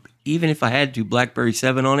 5, or even if I had to BlackBerry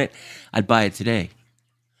 7 on it, I'd buy it today.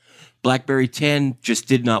 BlackBerry 10 just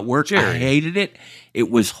did not work. Jerry. I hated it.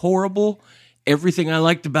 It was horrible. Everything I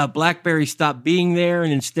liked about BlackBerry stopped being there,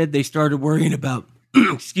 and instead they started worrying about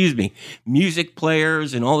music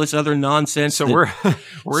players and all this other nonsense. So we're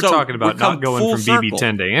talking about not going from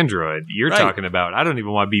BB10 to Android. You're talking about, I don't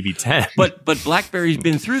even want BB10. But BlackBerry's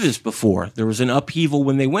been through this before. There was an upheaval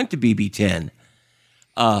when they went to BB10.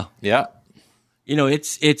 Yeah. You know,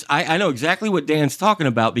 I know exactly what Dan's talking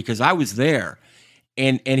about because I was there.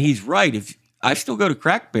 And he's right. If I still go to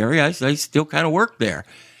Crackberry, I still kind of work there.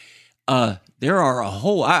 There are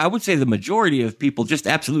I would say the majority of people just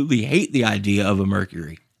absolutely hate the idea of a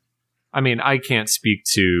Mercury. I mean, I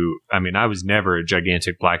was never a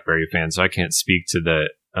gigantic BlackBerry fan, so I can't speak to the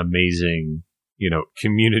amazing,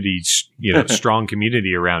 community, strong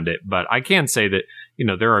community around it. But I can say that,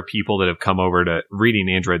 there are people that have come over to reading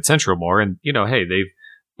Android Central more and, hey, they've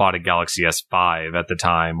bought a Galaxy S5 at the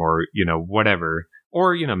time or, whatever.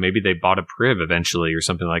 Or, maybe they bought a Priv eventually or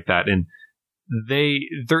something like that. And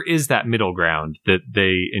there is that middle ground that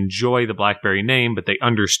they enjoy the BlackBerry name, but they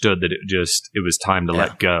understood that it was time to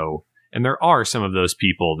let go. And there are some of those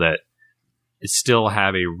people that still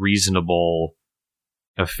have a reasonable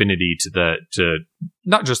affinity to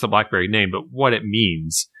not just the BlackBerry name, but what it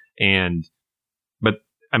means. But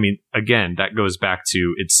I mean, again, that goes back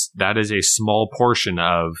to that is a small portion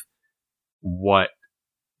of what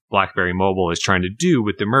BlackBerry Mobile is trying to do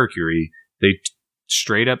with the Mercury. They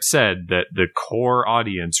straight up said that the core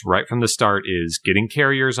audience right from the start is getting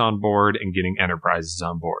carriers on board and getting enterprises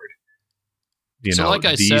on board. Like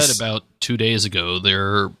I said about 2 days ago,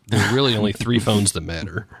 there are really only three phones that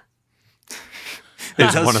matter.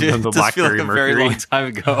 Is one of them the BlackBerry feel like Mercury? A very long time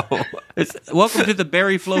ago. Welcome to the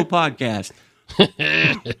Berry Flow podcast.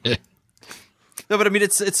 No, but I mean,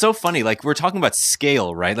 it's so funny. Like, we're talking about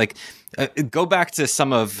scale, right? Like, go back to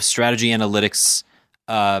some of Strategy Analytics'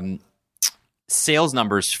 sales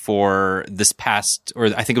numbers for this past, or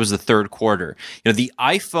I think it was the third quarter. The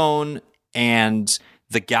iPhone and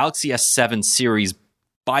the Galaxy S7 series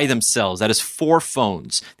by themselves, that is 4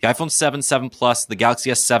 phones. The iPhone 7, 7 Plus, the Galaxy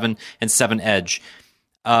S7, and 7 Edge.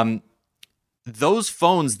 Those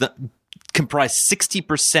phones that comprise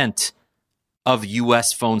 60% of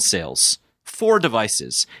U.S. phone sales. 4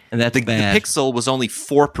 devices. And that's bad. The Pixel was only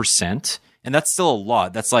 4%, and that's still a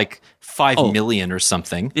lot. That's like 5 million or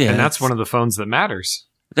something. Yeah, and that's one of the phones that matters.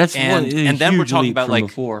 And then we're talking about like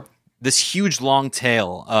before. This huge long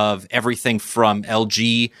tail of everything from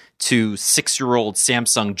LG to 6-year-old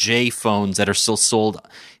Samsung J phones that are still sold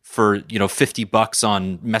for $50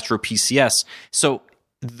 on Metro PCS. So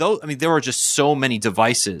there are just so many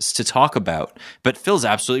devices to talk about. But Phil's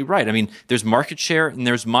absolutely right. I mean, there's market share and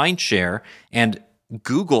there's mind share, and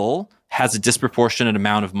Google has a disproportionate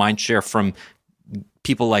amount of mind share from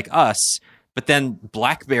people like us. But then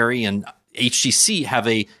BlackBerry and HTC have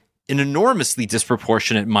an enormously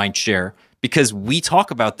disproportionate mind share because we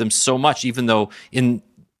talk about them so much, even though in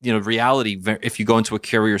reality, if you go into a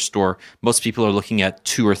carrier store, most people are looking at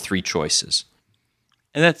 2 or 3 choices.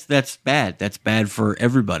 And that's bad. That's bad for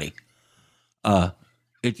everybody.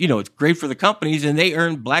 It's great for the companies, and they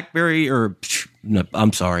earn BlackBerry Apple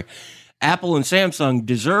and Samsung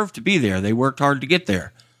deserve to be there. They worked hard to get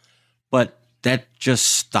there, but that just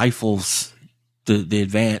stifles the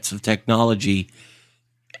advance of technology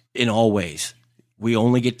in all ways. We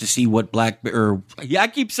only get to see what I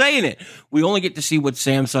keep saying it. We only get to see what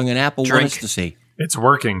Samsung and Apple want us to see. It's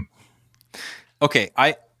working. Okay,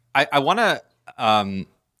 I want to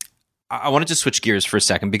just switch gears for a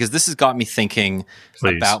second because this has got me thinking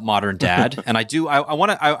about Modern Dad, and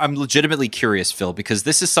I'm legitimately curious, Phil, because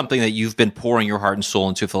this is something that you've been pouring your heart and soul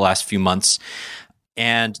into for the last few months,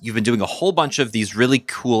 and you've been doing a whole bunch of these really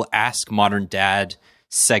cool Ask Modern Dad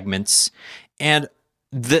segments, and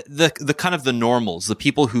the kind of the normals, the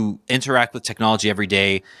people who interact with technology every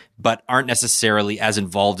day but aren't necessarily as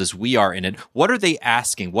involved as we are in it. What are they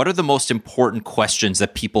asking? What are the most important questions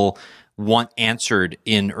that people want answered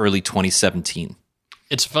in early 2017?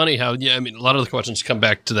 It's funny how, a lot of the questions come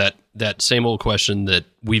back to that same old question that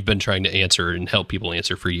we've been trying to answer and help people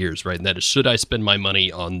answer for years, right? And that is, should I spend my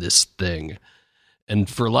money on this thing? And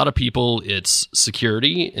for a lot of people, it's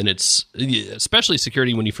security, and it's especially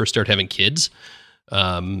security when you first start having kids.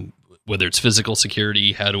 Whether it's physical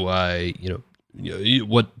security, how do I,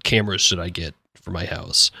 what cameras should I get for my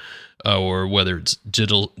house? Or whether it's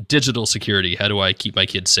digital security, how do I keep my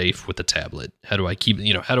kids safe with a tablet? How do I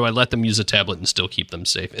let them use a tablet and still keep them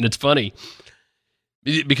safe? And it's funny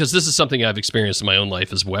because this is something I've experienced in my own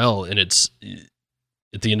life as well. And it's,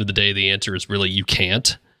 at the end of the day, the answer is really you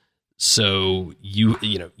can't. So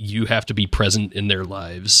you have to be present in their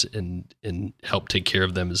lives and help take care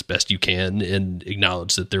of them as best you can, and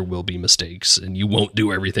acknowledge that there will be mistakes and you won't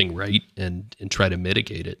do everything right, and try to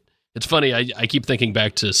mitigate it. It's funny. I keep thinking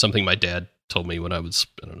back to something my dad told me when I was,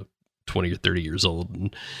 20 or 30 years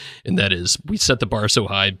old. And that is, we set the bar so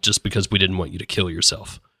high just because we didn't want you to kill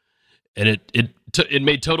yourself. And it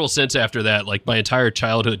made total sense after that. Like, my entire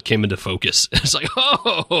childhood came into focus. It's like,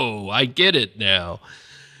 oh, I get it now.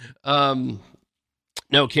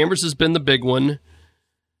 No, cameras has been the big one.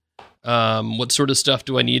 What sort of stuff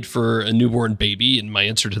do I need for a newborn baby? And my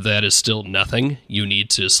answer to that is still nothing. You need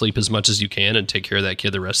to sleep as much as you can and take care of that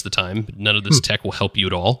kid the rest of the time. None of this tech will help you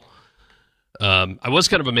at all. I was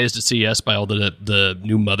kind of amazed at CES by all the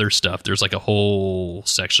new mother stuff. There's like a whole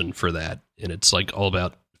section for that, and it's like all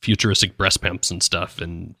about futuristic breast pumps and stuff.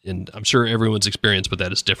 And I'm sure everyone's experience with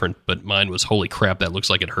that is different, but mine was, holy crap, that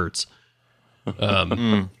looks like it hurts.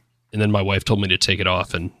 And then my wife told me to take it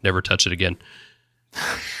off and never touch it again.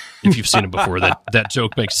 If you've seen it before, that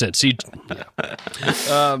joke makes sense. Go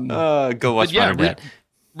watch Modern Dad.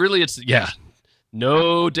 Really, it's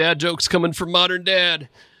no dad jokes coming from Modern Dad.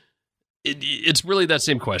 It's really that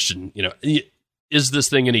same question. Is this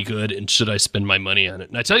thing any good, and should I spend my money on it?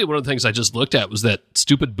 And I tell you, one of the things I just looked at was that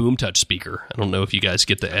stupid Boom Touch speaker. I don't know if you guys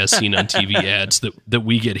get the as seen on TV ads that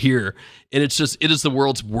we get here, and it is the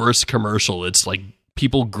world's worst commercial. It's like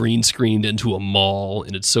people green screened into a mall,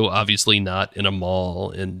 and it's so obviously not in a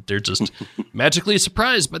mall, and they're just magically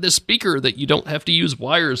surprised by this speaker that you don't have to use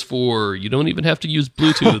wires for. You don't even have to use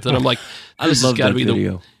Bluetooth. And I'm like, this has got to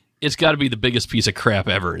be it's got to be the biggest piece of crap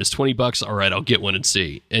ever. It's $20. All right, I'll get one and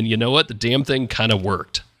see. And you know what? The damn thing kind of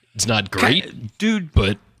worked. It's not great, dude,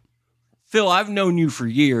 but Phil, I've known you for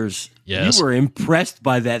years. Yes. You were impressed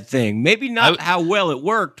by that thing. Maybe not how well it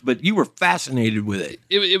worked, but you were fascinated with it.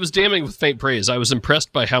 It was damning with faint praise. I was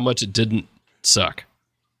impressed by how much it didn't suck.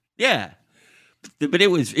 Yeah. But it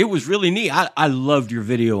was really neat. I loved your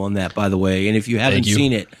video on that, by the way. And if you haven't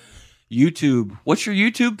seen it, YouTube. What's your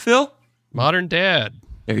YouTube, Phil? Modern Dad.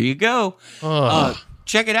 There you go.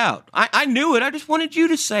 Check it out. I knew it. I just wanted you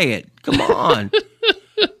to say it. Come on.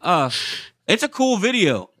 It's a cool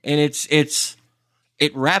video, and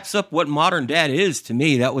it wraps up what Modern Dad is to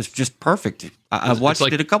me. That was just perfect. I've watched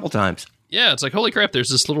it a couple times. Yeah, it's like, holy crap, there's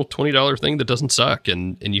this little $20 thing that doesn't suck,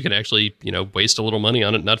 and you can actually, waste a little money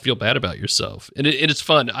on it and not feel bad about yourself. And it's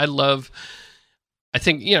fun. I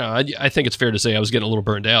think it's fair to say I was getting a little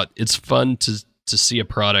burned out. It's fun to see a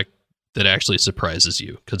product that actually surprises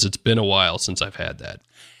you, because it's been a while since I've had that.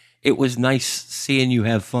 It was nice seeing you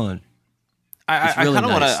have fun. I kind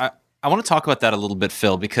of want to. I want to talk about that a little bit,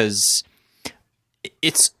 Phil, because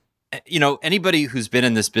it's, anybody who's been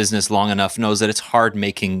in this business long enough knows that it's hard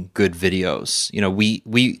making good videos.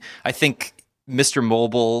 I think Mr.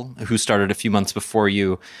 Mobile, who started a few months before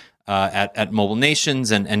you at Mobile Nations,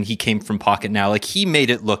 and he came from Pocket Now, like, he made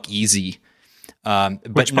it look easy.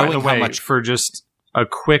 Which, by the way, for just a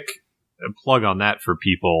quick plug on that for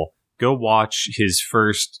people, go watch his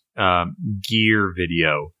first gear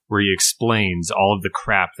video, where he explains all of the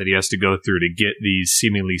crap that he has to go through to get these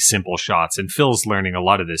seemingly simple shots. And Phil's learning a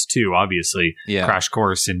lot of this too, obviously. Yeah. Crash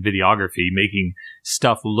course in videography, making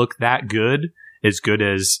stuff look that good, as good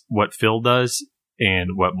as what Phil does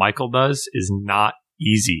and what Michael does, is not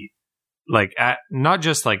easy. Like, not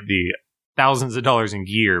just like the thousands of dollars in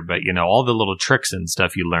gear, but all the little tricks and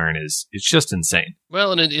stuff you learn it's just insane.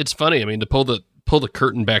 Well, and it's funny. I mean, to pull the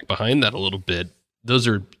curtain back behind that a little bit, those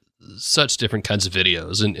are such different kinds of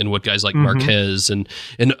videos, and what guys like Marquez and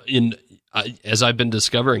as I've been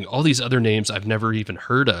discovering all these other names I've never even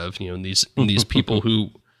heard of, and these people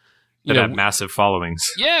who that have massive followings.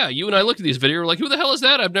 Yeah, you and I look at these videos, we're like, who the hell is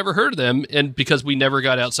that? I've never heard of them. And because we never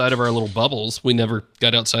got outside of our little bubbles, we never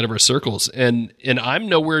got outside of our circles, and I'm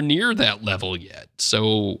nowhere near that level yet.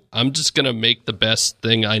 So I'm just gonna make the best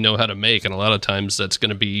thing I know how to make, and a lot of times that's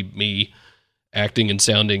gonna be me acting and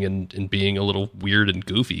sounding and being a little weird and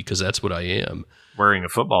goofy, because that's what I am. Wearing a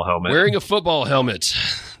football helmet.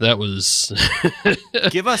 That was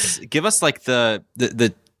give us like the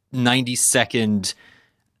 90-second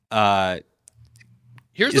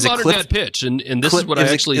Here's the modern dad pitch, and this is what I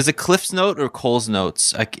actually... Is it Cliff's Note or Cole's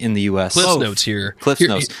Notes in the U.S.? Cliff's Notes here. Cliff's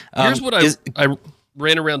Notes. Here's what I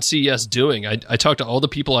ran around CES doing. I talked to all the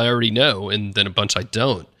people I already know, and then a bunch I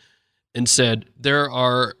don't, and said, there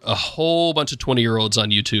are a whole bunch of 20-year-olds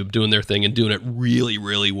on YouTube doing their thing and doing it really,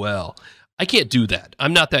 really well. I can't do that.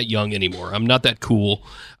 I'm not that young anymore. I'm not that cool.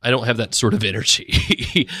 I don't have that sort of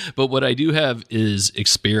energy. But what I do have is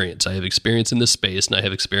experience. I have experience in this space, and I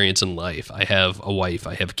have experience in life. I have a wife.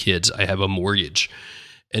 I have kids. I have a mortgage.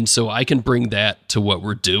 And so I can bring that to what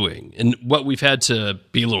we're doing. And what we've had to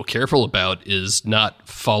be a little careful about is not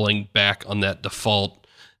falling back on that default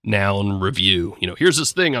noun review. Here's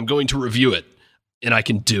this thing, I'm going to review it. And I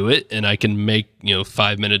can do it, and I can make,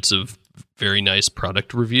 5 minutes of very nice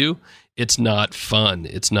product review. It's not fun.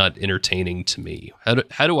 It's not entertaining to me.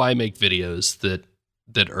 How do I make videos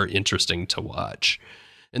that are interesting to watch?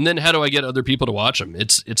 And then how do I get other people to watch them?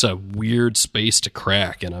 It's a weird space to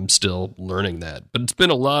crack, and I'm still learning that. But it's been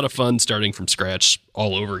a lot of fun starting from scratch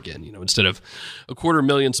all over again. Instead of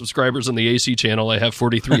 250,000 subscribers on the AC channel, I have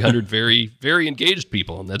 4,300 very, very engaged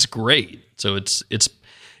people, and that's great. So it's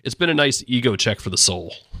been a nice ego check for the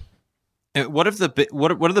soul. What are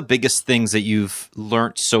the biggest things that you've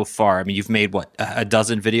learned so far? I mean, you've made a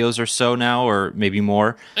dozen videos or so now, or maybe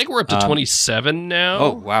more. I think we're up to 27 now.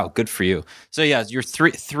 Oh wow, good for you. So yeah, you're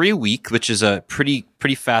three a week, which is a pretty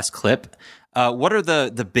fast clip. What are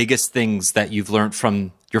the biggest things that you've learned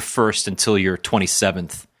from your first until your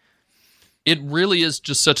 27th? It really is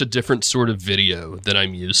just such a different sort of video than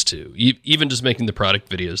I'm used to. Even just making the product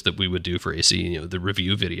videos that we would do for AC, the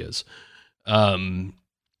review videos.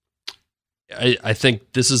 I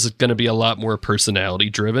think this is going to be a lot more personality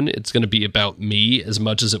driven. It's going to be about me as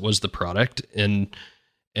much as it was the product, and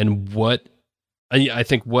what I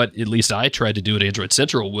think what at least I tried to do at Android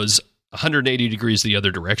Central was 180 degrees the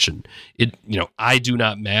other direction. I do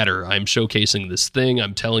not matter. I'm showcasing this thing.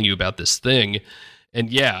 I'm telling you about this thing, and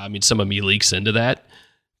yeah, I mean, some of me leaks into that,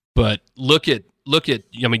 but look at.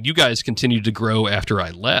 You guys continued to grow after I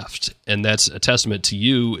left, and that's a testament to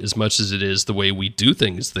you as much as it is the way we do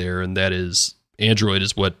things there, and that is Android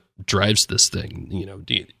is what drives this thing,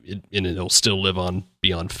 and it'll still live on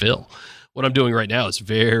beyond Phil. What I'm doing right now is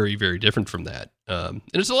very, very different from that, and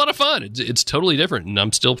it's a lot of fun. It's totally different, and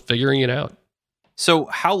I'm still figuring it out. So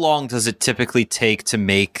how long does it typically take to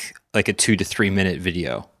make like a 2 to 3 minute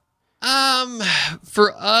video?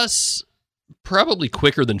 For us... probably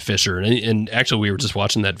quicker than Fisher. And actually, we were just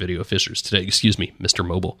watching that video of Fisher's today. Excuse me, Mr.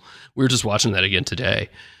 Mobile. We were just watching that again today.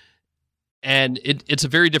 And it's a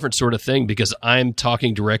very different sort of thing because I'm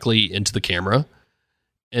talking directly into the camera.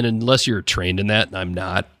 And unless you're trained in that, and I'm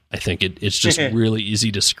not, I think it's just really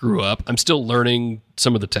easy to screw up. I'm still learning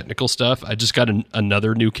some of the technical stuff. I just got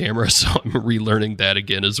another new camera, so I'm relearning that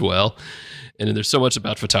again as well. And then there's so much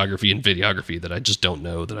about photography and videography that I just don't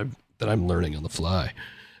know that I'm learning on the fly.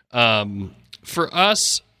 For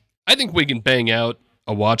us, I think we can bang out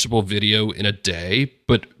a watchable video in a day,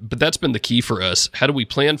 but that's been the key for us. How do we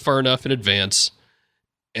plan far enough in advance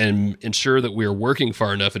and ensure that we are working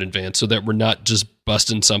far enough in advance so that we're not just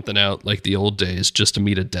busting something out like the old days just to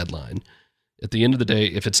meet a deadline? At the end of the day,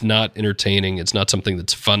 if it's not entertaining, it's not something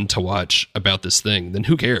that's fun to watch about this thing, then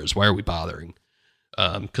who cares? Why are we bothering?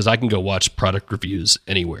 Because I can go watch product reviews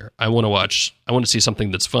anywhere. I want to see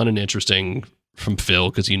something that's fun and interesting from Phil,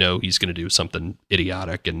 because he's going to do something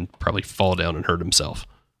idiotic and probably fall down and hurt himself.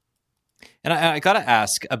 And I got to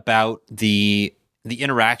ask about the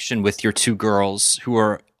interaction with your two girls who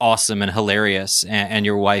are awesome and hilarious, and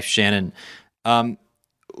your wife Shannon.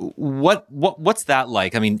 What's that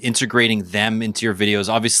like? I mean, integrating them into your videos.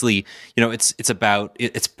 Obviously, it's about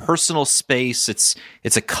it's personal space. It's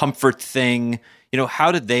a comfort thing.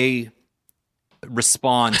 How did they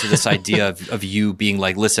respond to this idea of you being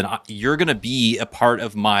like, listen, you're going to be a part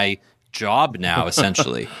of my job now,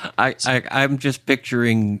 essentially? I'm just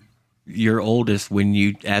picturing your oldest when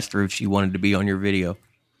you asked her if she wanted to be on your video.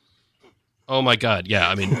 Oh my God. Yeah.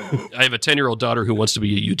 I mean, I have a 10-year-old daughter who wants to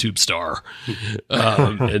be a YouTube star.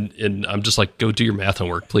 And I'm just like, go do your math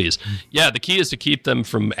homework, please. Yeah. The key is to keep them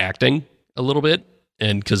from acting a little bit.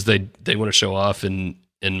 And cause they want to show off, and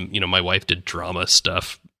my wife did drama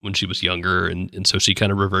stuff when she was younger, and so she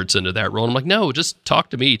kind of reverts into that role. And I'm like, no, just talk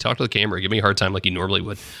to me, talk to the camera, give me a hard time like you normally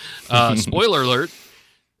would. Spoiler alert,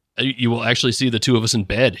 you will actually see the two of us in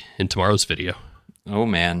bed in tomorrow's video. Oh,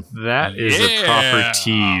 man. That is a proper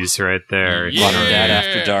tease right there. Mom and Dad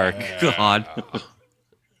After Dark. God.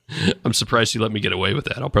 I'm surprised she let me get away with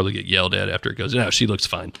that. I'll probably get yelled at after it goes, no, she looks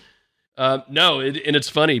fine. And it's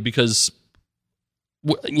funny because,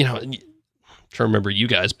 trying to remember you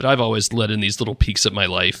guys, but I've always let in these little peeks at my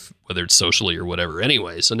life, whether it's socially or whatever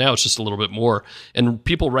anyway. So now it's just a little bit more. And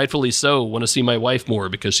people rightfully so want to see my wife more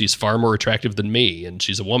because she's far more attractive than me and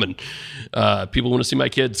she's a woman. People want to see my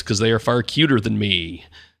kids because they are far cuter than me.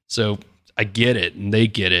 So I get it and they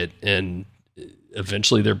get it. And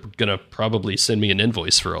eventually they're going to probably send me an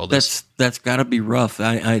invoice for all this. That's got to be rough.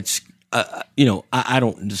 I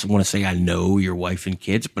don't just want to say I know your wife and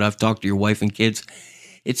kids, but I've talked to your wife and kids.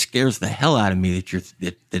 It scares the hell out of me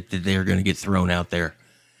that they're going to get thrown out there.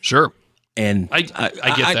 Sure. And I get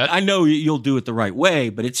that. I know you'll do it the right way,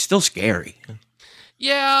 but it's still scary.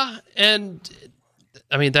 Yeah. And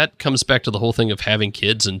I mean, that comes back to the whole thing of having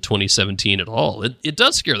kids in 2017 at all. It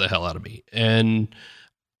does scare the hell out of me. And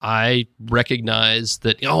I recognize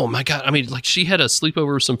that, oh my God, I mean, like she had a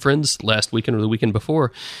sleepover with some friends last weekend or the weekend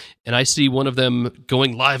before, and I see one of them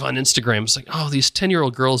going live on Instagram. It's like, oh, these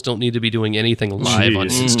 10-year-old girls don't need to be doing anything live on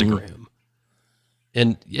Instagram.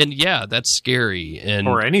 And yeah, that's scary.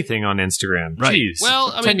 Or anything on Instagram. Right. Jeez.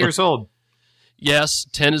 Well, I mean, 10 years old. Yes,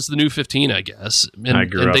 10 is the new 15, I guess.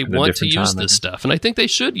 And they want to use this stuff. And I think they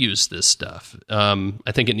should use this stuff.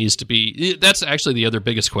 I think it needs to be... That's actually the other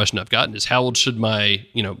biggest question I've gotten is how old should my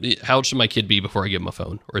kid be before I give him a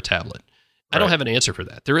phone or a tablet? I don't have an answer for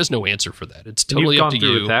that. There is no answer for that. It's totally up to you. You've gone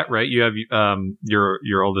through with that, right? You have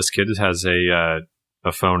your oldest kid has a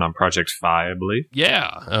phone on Project Fi, I believe.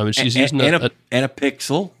 Yeah. She's using a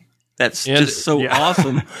Pixel. That's just so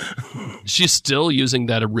awesome. She's still using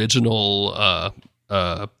that original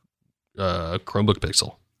Chromebook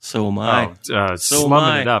Pixel. So am I.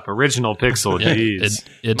 Slumming it up. Original Pixel. Jeez.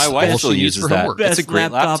 It's my wife still uses that. Best it's a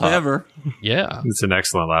great laptop ever. Yeah. It's an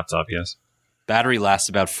excellent laptop, yes. Battery lasts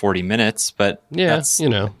about 40 minutes, but it's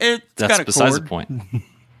that's besides the point.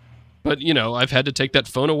 But, I've had to take that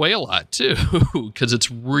phone away a lot, too, because it's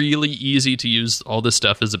really easy to use all this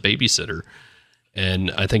stuff as a babysitter.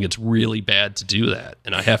 And I think it's really bad to do that.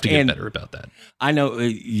 And I have to get better about that. I know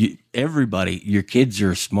your kids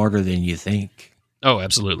are smarter than you think. Oh,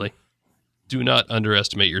 absolutely. Do not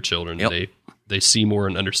underestimate your children. Yep. They see more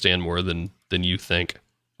and understand more than you think,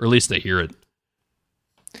 or at least they hear it.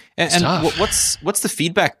 And what's the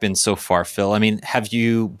feedback been so far, Phil? I mean, have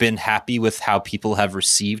you been happy with how people have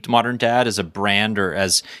received Modern Dad as a brand, or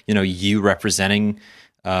as you representing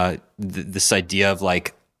this idea of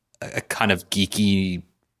like a kind of geeky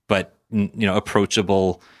but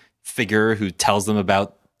approachable figure who tells them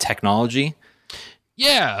about technology?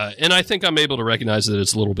 Yeah, and I think I'm able to recognize that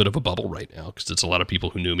it's a little bit of a bubble right now because it's a lot of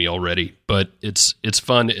people who knew me already. But it's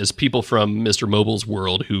fun as people from Mr. Mobile's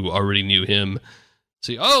world who already knew him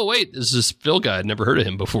see, oh wait, this is this Phil guy. I'd never heard of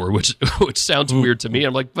him before, which sounds weird to me.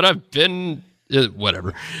 I'm like, but I've been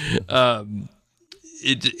whatever.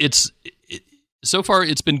 So far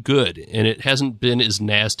it's been good, and it hasn't been as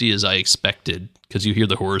nasty as I expected because you hear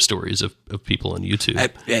the horror stories of people on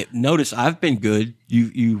YouTube. Notice I've been good.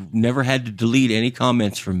 You never had to delete any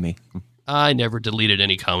comments from me. I never deleted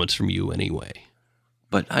any comments from you anyway.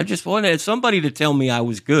 But I just wanted somebody to tell me I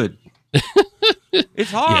was good.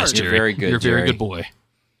 It's hard. Yes, Jerry. You're very good. You're a very good boy.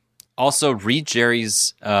 Also, read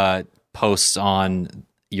Jerry's posts on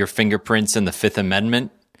your fingerprints and the Fifth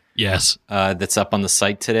Amendment. Yes. That's up on the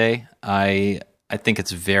site today. I think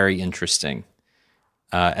it's very interesting.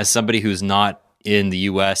 As somebody who's not in the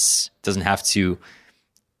U.S., doesn't have to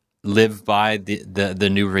live by the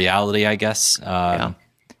new reality, I guess.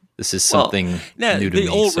 This is something new to me. The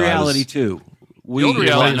old reality, too. The old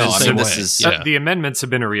reality no, is I mean, the this way. is The amendments have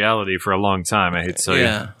been a reality for a long time. I hate to tell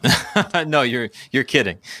you. no, you're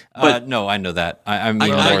kidding. No, I know that. I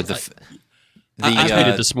mean I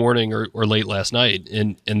tweeted this morning or late last night,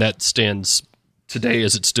 and that stands today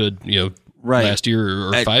as it stood, last year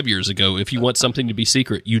or 5 years ago. If you want something to be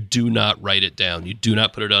secret, you do not write it down. You do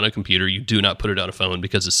not put it on a computer. You do not put it on a phone,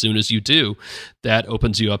 because as soon as you do, that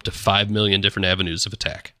opens you up to 5 million different avenues of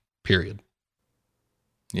attack. Period.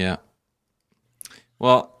 Yeah.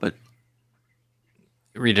 Well, but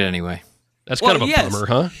read it anyway. That's kind of a bummer,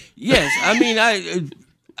 huh? Yes. I mean, I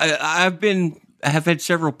have had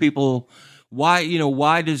several people.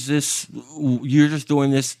 Why does this? You're just doing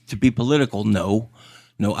this to be political? No.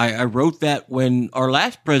 I wrote that when our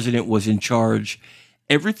last president was in charge.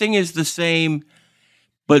 Everything is the same,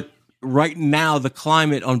 but right now the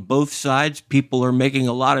climate on both sides, people are making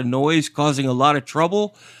a lot of noise, causing a lot of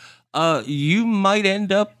trouble. You might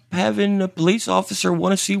end up having a police officer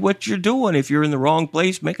want to see what you're doing if you're in the wrong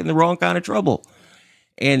place, making the wrong kind of trouble.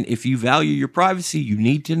 And if you value your privacy, you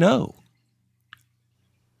need to know.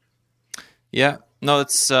 Yeah, no,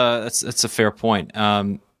 that's a fair point.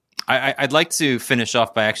 I'd like to finish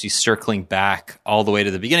off by actually circling back all the way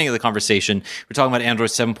to the beginning of the conversation. We're talking about Android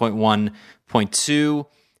 7.1.2,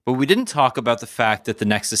 but we didn't talk about the fact that the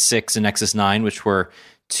Nexus 6 and Nexus 9, which were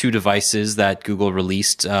two devices that Google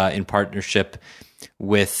released in partnership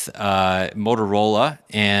with Motorola,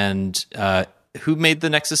 and who made the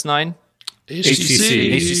Nexus 9?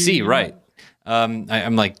 HTC, right.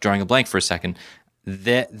 I'm like drawing a blank for a second.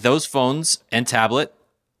 Those phones and tablet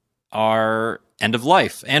are end of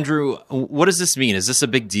life. Andrew, what does this mean? Is this a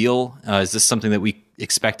big deal? Is this something that we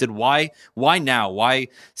expected? Why now? Why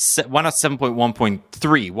not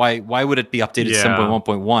 7.1.3? Why would it be updated to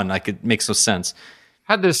 7.1.1? Like, it makes no sense.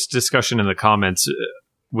 Had this discussion in the comments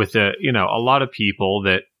with a lot of people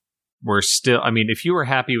that were still, I mean, if you were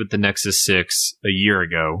happy with the Nexus 6 a year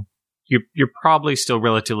ago, you're probably still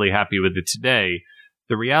relatively happy with it today.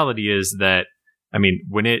 The reality is that, I mean,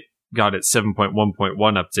 when it got its 7.1.1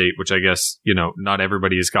 update, which I guess, not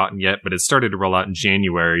everybody has gotten yet, but it started to roll out in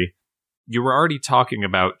January, you were already talking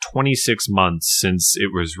about 26 months since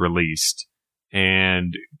it was released.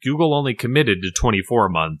 And Google only committed to 24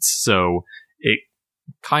 months. So it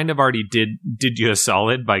kind of already did you a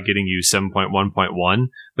solid by getting you 7.1.1.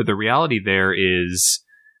 But the reality there is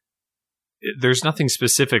there's nothing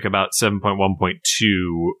specific about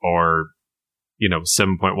 7.1.2 or,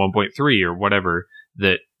 7.1.3 or whatever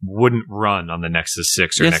that wouldn't run on the Nexus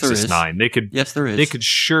 6 or Nexus 9. They could, yes, there is. They could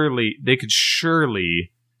surely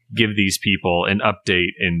give these people an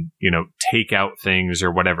update and, take out things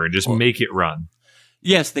or whatever and just make it run.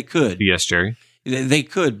 Yes, they could. Yes, Jerry. They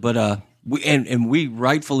could, but we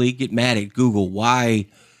rightfully get mad at Google. Why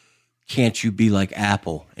can't you be like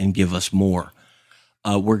Apple and give us more?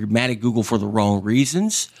 We're mad at Google for the wrong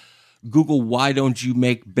reasons. Google, why don't you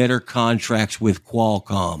make better contracts with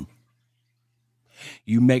Qualcomm?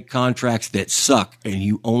 You make contracts that suck, and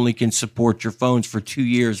you only can support your phones for 2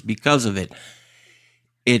 years because of it.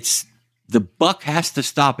 It's the buck has to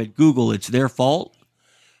stop at Google. It's their fault.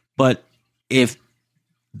 But if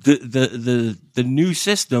the new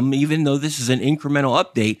system, even though this is an incremental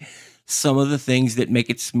update, some of the things that make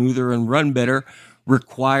it smoother and run better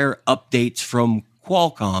require updates from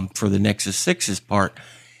Qualcomm for the Nexus 6's part.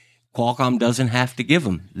 Qualcomm doesn't have to give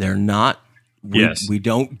them. They're not. We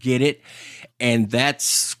don't get it. And that's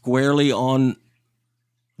squarely on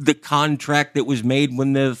the contract that was made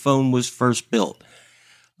when the phone was first built.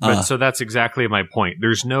 But so that's exactly my point.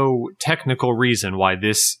 There's no technical reason why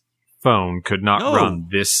this phone could not run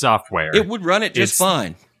this software. It would run it just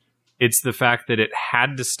fine. It's the fact that it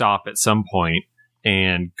had to stop at some point,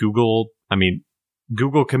 and Google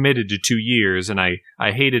committed to 2 years, and I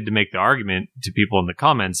hated to make the argument to people in the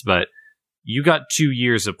comments, but you got 2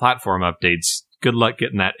 years of platform updates. Good luck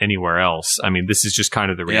getting that anywhere else. I mean, this is just kind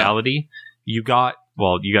of the reality. Yeah.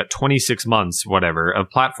 You got 26 months, whatever, of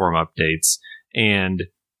platform updates, and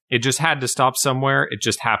it just had to stop somewhere. It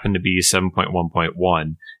just happened to be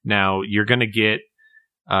 7.1.1. Now, you're going to get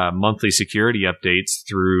monthly security updates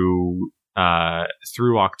through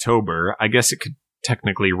October. I guess it could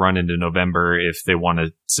technically run into November if they want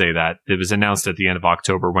to say that. It was announced at the end of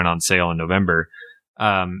October, went on sale in November.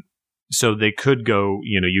 So they could go,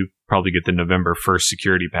 you probably get the November 1st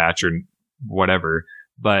security patch or whatever,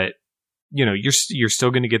 but you're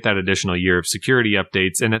still going to get that additional year of security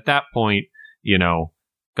updates. And at that point,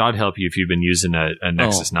 God help you if you've been using a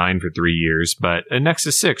Nexus 9 for 3 years, but a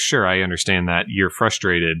Nexus 6, sure, I understand that you're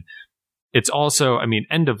frustrated. It's also,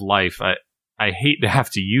 end of life. I hate to have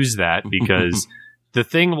to use that because the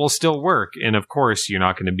thing will still work. And of course, you're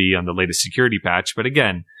not going to be on the latest security patch. But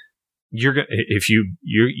again, you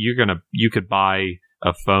could buy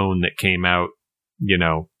a phone that came out,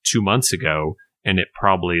 2 months ago, and it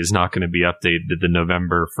probably is not going to be updated to the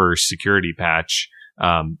November 1st security patch,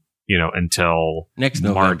 until next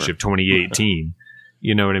March November of 2018.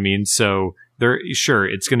 You know what I mean? So sure,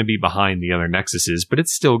 it's going to be behind the other Nexuses, but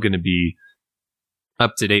it's still going to be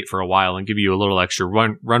up to date for a while and give you a little extra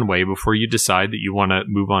runway before you decide that you want to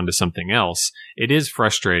move on to something else. It is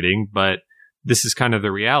frustrating, but this is kind of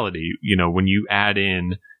the reality. When you add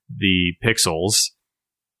in the Pixels,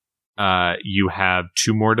 you have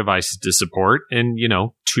 2 more devices to support, and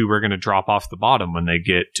 2 are going to drop off the bottom when they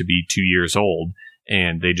get to be 2 years old,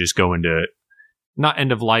 and they just go into not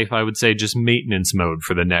end of life, I would say, just maintenance mode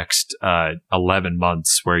for the next 11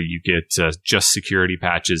 months, where you get just security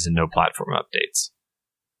patches and no platform updates.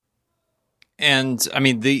 And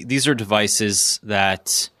these are devices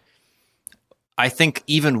that I think,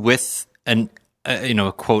 even with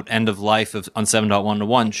a quote end of life on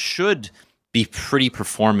 7.1.1, should be pretty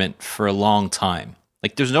performant for a long time.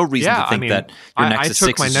 Like, there's no reason to think that your Nexus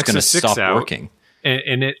 6 is going to stop working.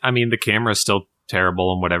 And the camera is still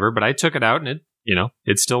terrible and whatever, but I took it out and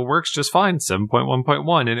it still works just fine.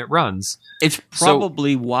 7.1.1 and it runs. It's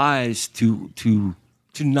probably wise to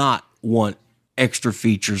not want extra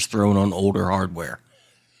features thrown on older hardware.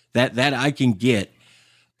 That I can get.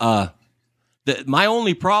 My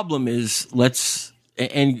only problem is back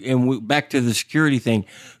to the security thing.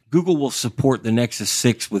 Google will support the Nexus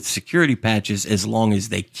 6 with security patches as long as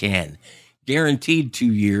they can. Guaranteed 2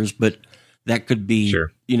 years, but that could be,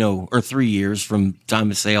 or 3 years from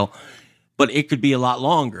time of sale. But it could be a lot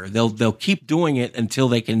longer. They'll keep doing it until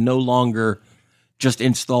they can no longer just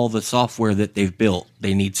install the software that they've built.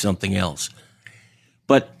 They need something else.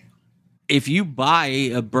 But if you buy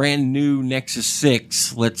a brand new Nexus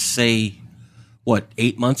 6, let's say,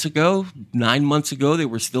 8 months ago, 9 months ago, they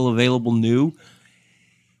were still available new.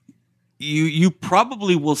 You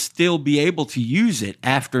probably will still be able to use it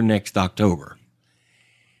after next October.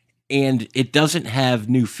 And it doesn't have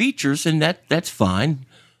new features, and that's fine.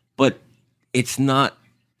 But it's not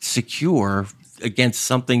secure against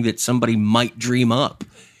something that somebody might dream up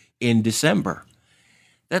in December.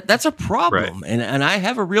 That's a problem. Right. And I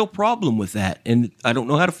have a real problem with that, and I don't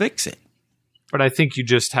know how to fix it. But I think you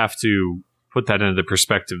just have to put that into the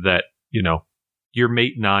perspective that, your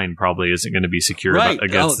Mate 9 probably isn't going to be secure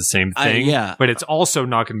against the same thing. But it's also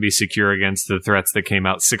not going to be secure against the threats that came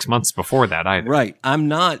out 6 months before that either. Right. I'm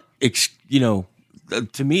not,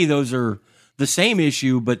 to me, those are the same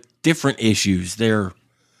issue, but different issues. The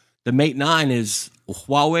Mate 9 is,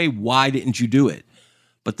 Huawei, why didn't you do it?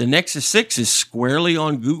 But the Nexus 6 is squarely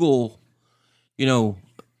on Google.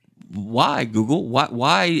 Why, Google?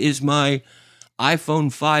 Why is my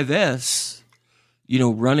iPhone 5S,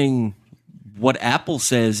 running what Apple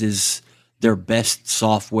says is their best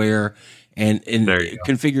software and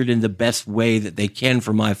configured in the best way that they can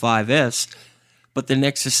for my 5S, but the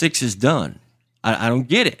Nexus 6 is done. I don't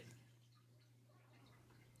get it.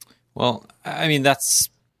 Well, I mean, that's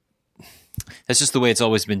just the way it's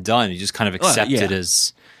always been done. You just kind of accept it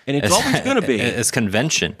as... And it's always going to be. As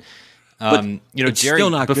convention. Jerry, it's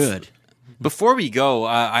still not good. Before we go,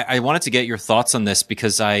 I wanted to get your thoughts on this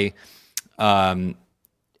because I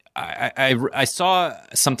saw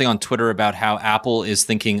something on Twitter about how Apple is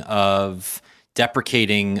thinking of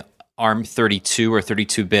deprecating ARM32 or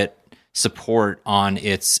 32-bit support on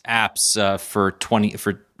its apps for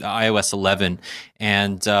iOS 11,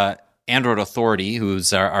 and Android Authority,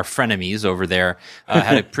 who's our frenemies over there,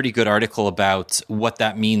 had a pretty good article about what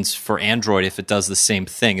that means for Android if it does the same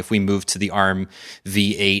thing. If we move to the ARM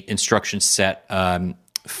v8 instruction set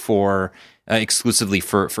for exclusively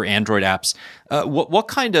for Android apps, what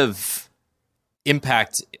kind of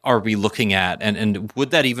impact are we looking at, and would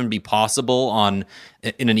that even be possible in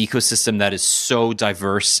an ecosystem that is so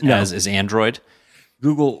diverse as Android?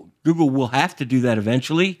 Google will have to do that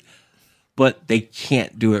eventually, but they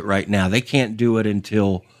can't do it right now. They can't do it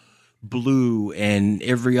until Blue and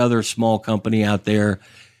every other small company out there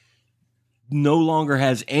no longer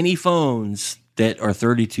has any phones that are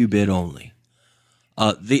 32-bit only.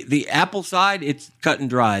 The Apple side, it's cut and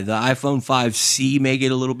dry. The iPhone 5C may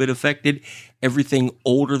get a little bit affected. Everything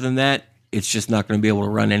older than that, it's just not going to be able to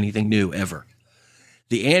run anything new ever.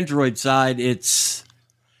 The Android side, it's,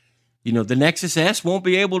 the Nexus S won't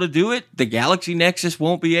be able to do it. The Galaxy Nexus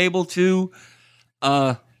won't be able to.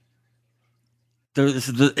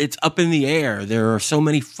 It's up in the air. There are so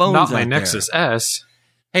many phones out there. Not my Nexus S.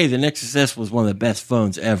 Hey, the Nexus S was one of the best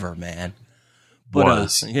phones ever, man.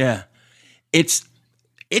 But, yeah. It's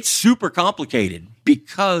super complicated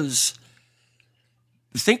because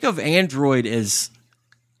think of Android as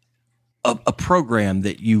a program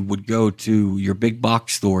that you would go to your big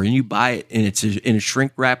box store and you buy it, and it's in a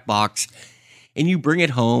shrink wrap box, and you bring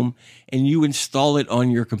it home and you install it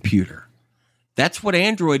on your computer. That's what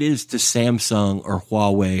Android is to Samsung or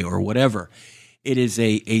Huawei or whatever. It is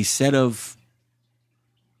a set of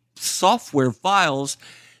software files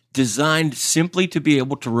designed simply to be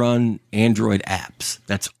able to run Android apps.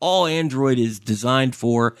 That's all Android is designed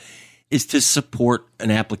for, is to support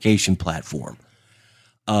an application platform.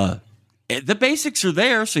 The basics are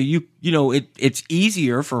there, so it's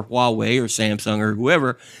easier for Huawei or Samsung or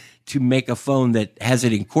whoever to make a phone that has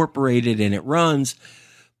it incorporated and it runs.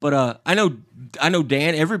 But I know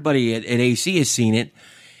Dan, everybody at AC has seen it.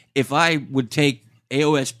 If I would take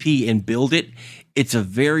AOSP and build it, it's a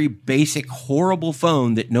very basic, horrible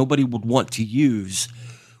phone that nobody would want to use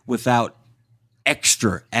without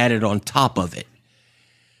extra added on top of it.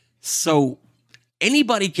 So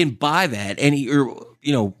anybody can buy that.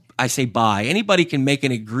 I say buy. Anybody can make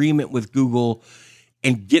an agreement with Google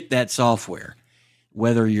and get that software,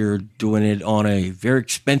 whether you're doing it on a very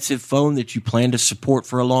expensive phone that you plan to support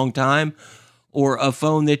for a long time, or a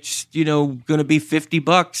phone that's, going to be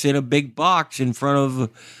 $50 in a big box in front of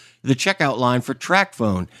the checkout line for track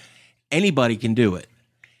phone. Anybody can do it.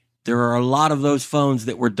 There are a lot of those phones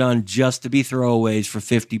that were done just to be throwaways for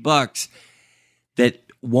 $50 that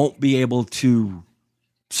won't be able to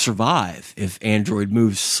survive if Android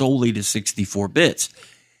moves solely to 64 bits.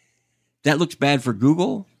 That looks bad for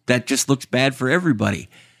Google. That just looks bad for everybody.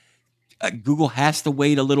 Google has to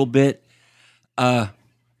wait a little bit.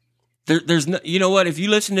 There's no, you know what? If you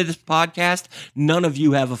listen to this podcast, none of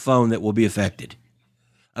you have a phone that will be affected,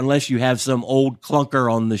 unless you have some old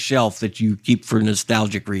clunker on the shelf that you keep for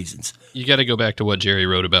nostalgic reasons. You got to go back to what Jerry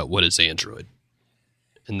wrote about what is Android.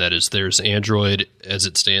 And that is, there's Android as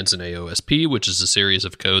it stands in AOSP, which is a series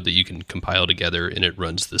of code that you can compile together and it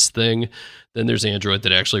runs this thing. Then there's Android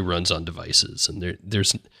that actually runs on devices. And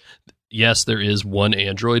yes, there is one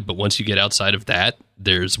Android, but once you get outside of that,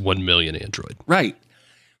 there's 1 million Android. Right.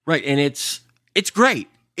 And it's great.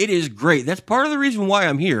 It is great. That's part of the reason why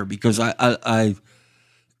I'm here, because I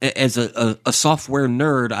as a software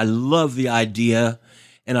nerd, I love the idea,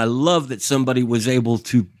 and I love that somebody was able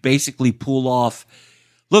to basically pull off,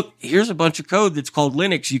 look, here's a bunch of code that's called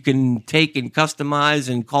Linux. You can take and customize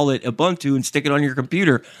and call it Ubuntu and stick it on your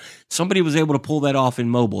computer. Somebody was able to pull that off in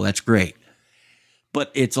mobile. That's great. But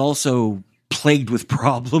it's also plagued with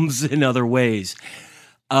problems in other ways.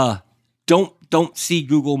 Don't see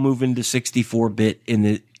Google moving to 64-bit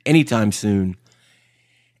anytime soon.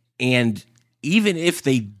 And even if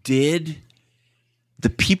they did, the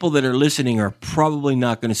people that are listening are probably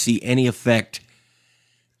not going to see any effect.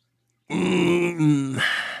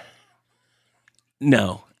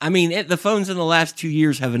 No. I mean, the phones in the last 2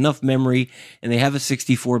 years have enough memory, and they have a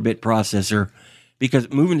 64-bit processor, because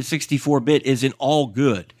moving to 64-bit isn't all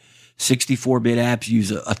good. 64-bit apps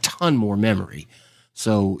use a ton more memory.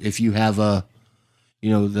 So if you have the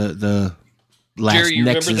last Jerry, you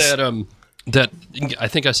Nexus, remember that I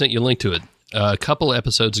think I sent you a link to it a couple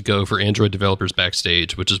episodes ago for Android Developers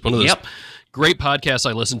Backstage, which is one of those great podcasts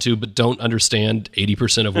I listen to, but don't understand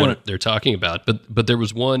 80% of what they're talking about. But there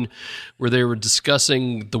was one where they were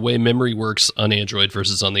discussing the way memory works on Android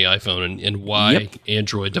versus on the iPhone, and why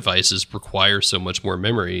Android devices require so much more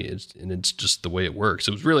memory, and it's just the way it works.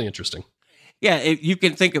 It was really interesting. Yeah, you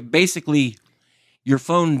can think of basically your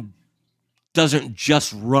phone doesn't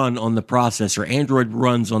just run on the processor. Android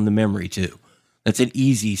runs on the memory too. That's an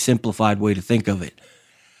easy, simplified way to think of it.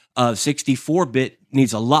 64-bit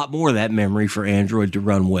needs a lot more of that memory for Android to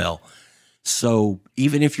run well. So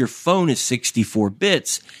even if your phone is 64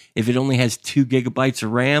 bits, if it only has 2 gigabytes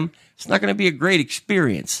of RAM, it's not going to be a great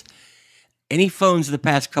experience. Any phones the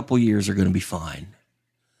past couple years are going to be fine.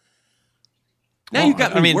 Now you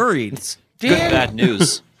got me worried. It's good bad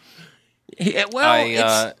news. Yeah,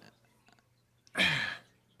 well,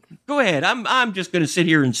 go ahead. I'm just going to sit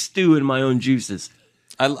here and stew in my own juices.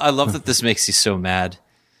 I love that this makes you so mad.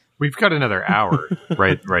 We've got another hour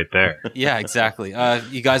right there. Yeah, exactly.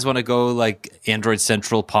 You guys want to go like Android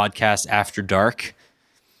Central podcast after dark?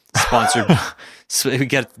 Sponsored. So we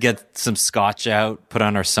get some scotch out, put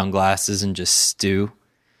on our sunglasses, and just stew.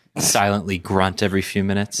 Silently grunt every few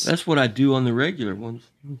minutes. That's what I do on the regular ones.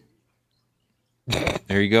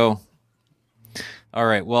 There you go. All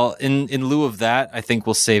right. Well, in lieu of that, I think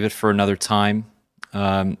we'll save it for another time.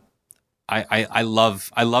 I love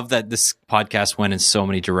that this podcast went in so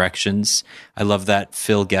many directions. I love that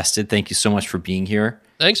Phil guested. Thank you so much for being here.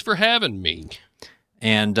 Thanks for having me.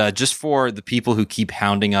 And just for the people who keep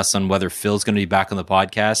hounding us on whether Phil's going to be back on the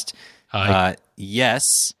podcast,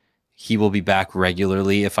 yes, he will be back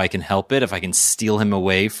regularly if I can help it. If I can steal him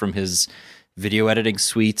away from his video editing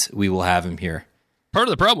suite, we will have him here. Part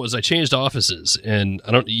of the problem was I changed offices, and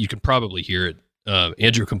you can probably hear it.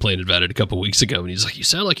 Andrew complained about it a couple weeks ago, and he's like, "You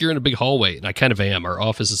sound like you're in a big hallway," and I kind of am. Our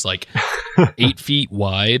office is like 8 feet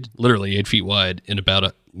wide, literally 8 feet wide, and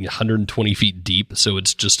about 120 feet deep. So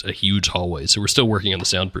it's just a huge hallway. So we're still working on the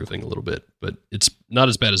soundproofing a little bit, but it's not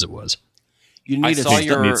as bad as it was. You need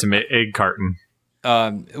need some egg carton.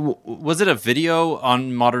 Was it a video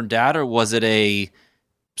on Modern Dad, or was it a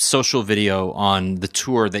social video on the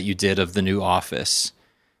tour that you did of the new office?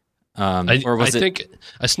 I think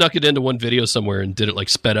I snuck it into one video somewhere and did it like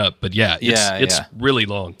sped up, but it's really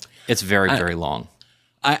long. It's very long.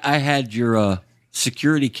 I had your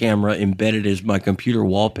security camera embedded as my computer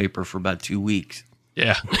wallpaper for about 2 weeks.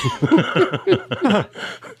 Yeah.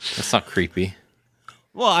 That's not creepy.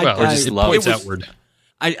 Well, it points outward.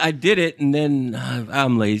 I did it, and then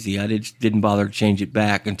I'm lazy. I just didn't bother to change it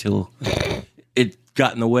back until it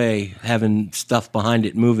got in the way, having stuff behind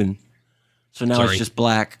it moving. So now it's just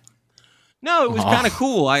black. No, it was kind of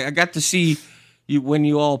cool. I got to see, when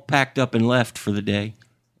you all packed up and left for the day,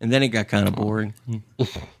 and then it got kind of boring.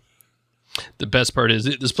 The best part is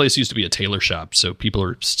this place used to be a tailor shop, so people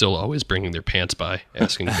are still always bringing their pants by,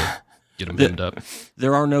 asking to get them hemmed up.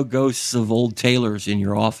 There are no ghosts of old tailors in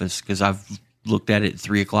your office because I've looked at it at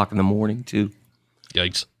 3 o'clock in the morning too.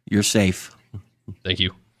 Yikes! You're safe. Thank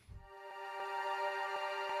you.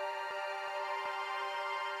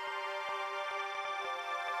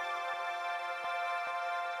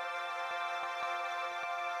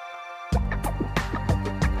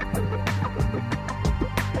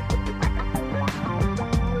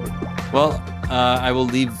 Well, I will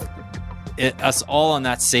leave us all on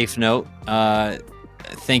that safe note.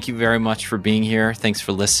 Thank you very much for being here. Thanks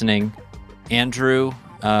for listening. Andrew,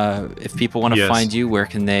 if people want to find you, where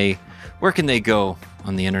can they go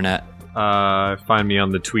on the internet? Find me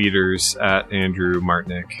on the tweeters at Andrew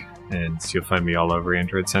Martinick, and you'll find me all over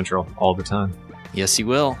Android Central all the time. Yes, you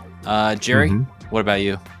will. Jerry, what about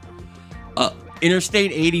you?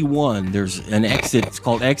 Interstate 81, there's an exit. It's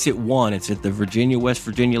called Exit 1. It's at the West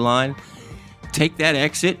Virginia line. Take that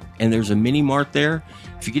exit, and there's a mini mart there.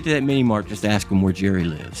 If you get to that mini mart, just ask them where Jerry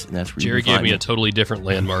lives, and that's where Jerry gave me a totally different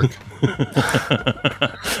landmark.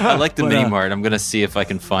 I like the mini mart. I'm going to see if I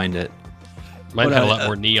can find it. Mine had a lot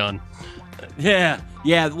more neon. Yeah.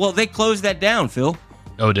 Well, they closed that down, Phil.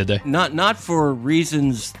 Oh, did they? Not for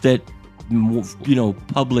reasons that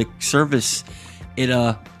public service.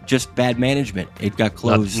 It just bad management. It got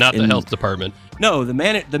closed. Not the health department. No, the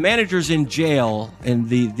manager's in jail, and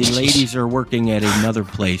the ladies are working at another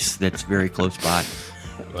place that's very close by.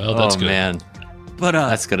 Well, that's good. Man. But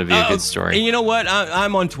that's going to be a good story. And you know what?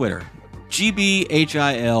 I'm on Twitter.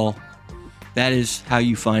 GBHIL. That is how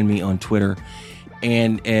you find me on Twitter.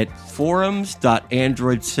 And at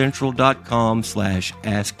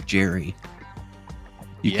forums.androidcentral.com/askjerry.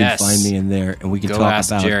 You can find me in there, and we can talk ask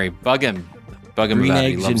about Jerry. Bug him green about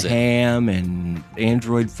eggs it. He loves and ham and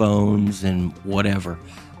Android phones and whatever.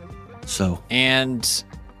 So and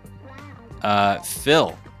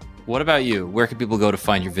Phil, what about you? Where can people go to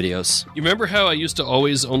find your videos? You remember how I used to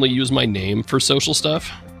always only use my name for social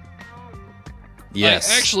stuff?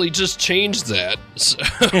 Yes. I actually just changed that. So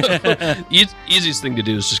easiest thing to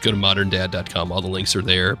do is just go to moderndad.com. All the links are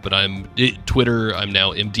there. But Twitter, I'm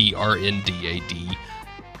now MDRNDAD.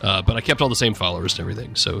 But I kept all the same followers and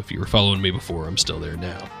everything. So if you were following me before, I'm still there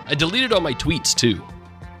now. I deleted all my tweets too.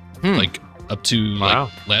 Like up to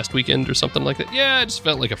last weekend or something like that. Yeah, I just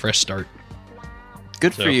felt like a fresh start.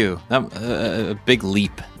 Good for you. A big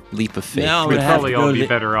leap of faith. Now We'd probably all be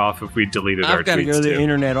better off if we deleted our tweets. I've got to go to the too.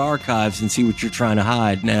 Internet Archives and see what you're trying to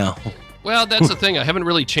hide now. Well, that's the thing. I haven't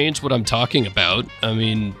really changed what I'm talking about. I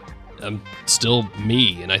mean, I'm still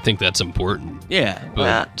me, and I think that's important. Yeah.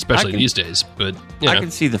 But, especially these days. But I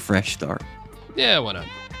can see the fresh start. Yeah, why not?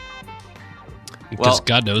 Because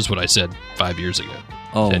God knows what I said 5 years ago,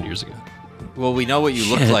 10 years ago. Well, we know what you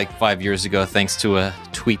looked like 5 years ago thanks to a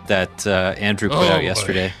tweet that Andrew put out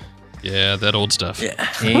yesterday. Yeah, that old stuff. Yeah.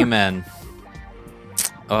 Amen.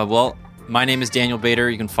 Well, my name is Daniel Bader.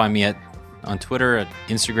 You can find me on Twitter, at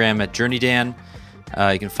Instagram, at JourneyDan.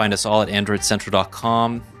 You can find us all at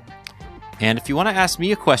AndroidCentral.com. And if you want to ask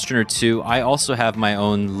me a question or two, I also have my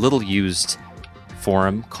own little used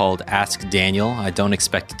forum called Ask Daniel. I don't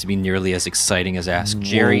expect it to be nearly as exciting as Ask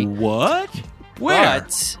Jerry. What? Where?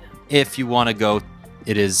 But if you want to go,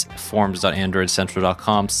 it is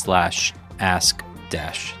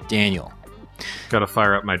forums.androidcentral.com/ask-Daniel. Got to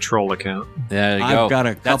fire up my troll account. There you go. I've got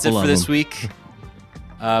a couple That's it for this them. week.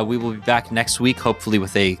 We will be back next week, hopefully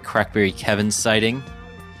with a Crackberry Kevin sighting.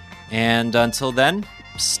 And until then,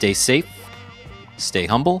 stay safe, stay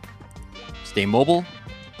humble, stay mobile,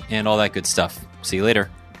 and all that good stuff. See you later.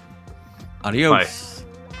 Adios.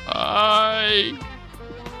 Bye. Bye.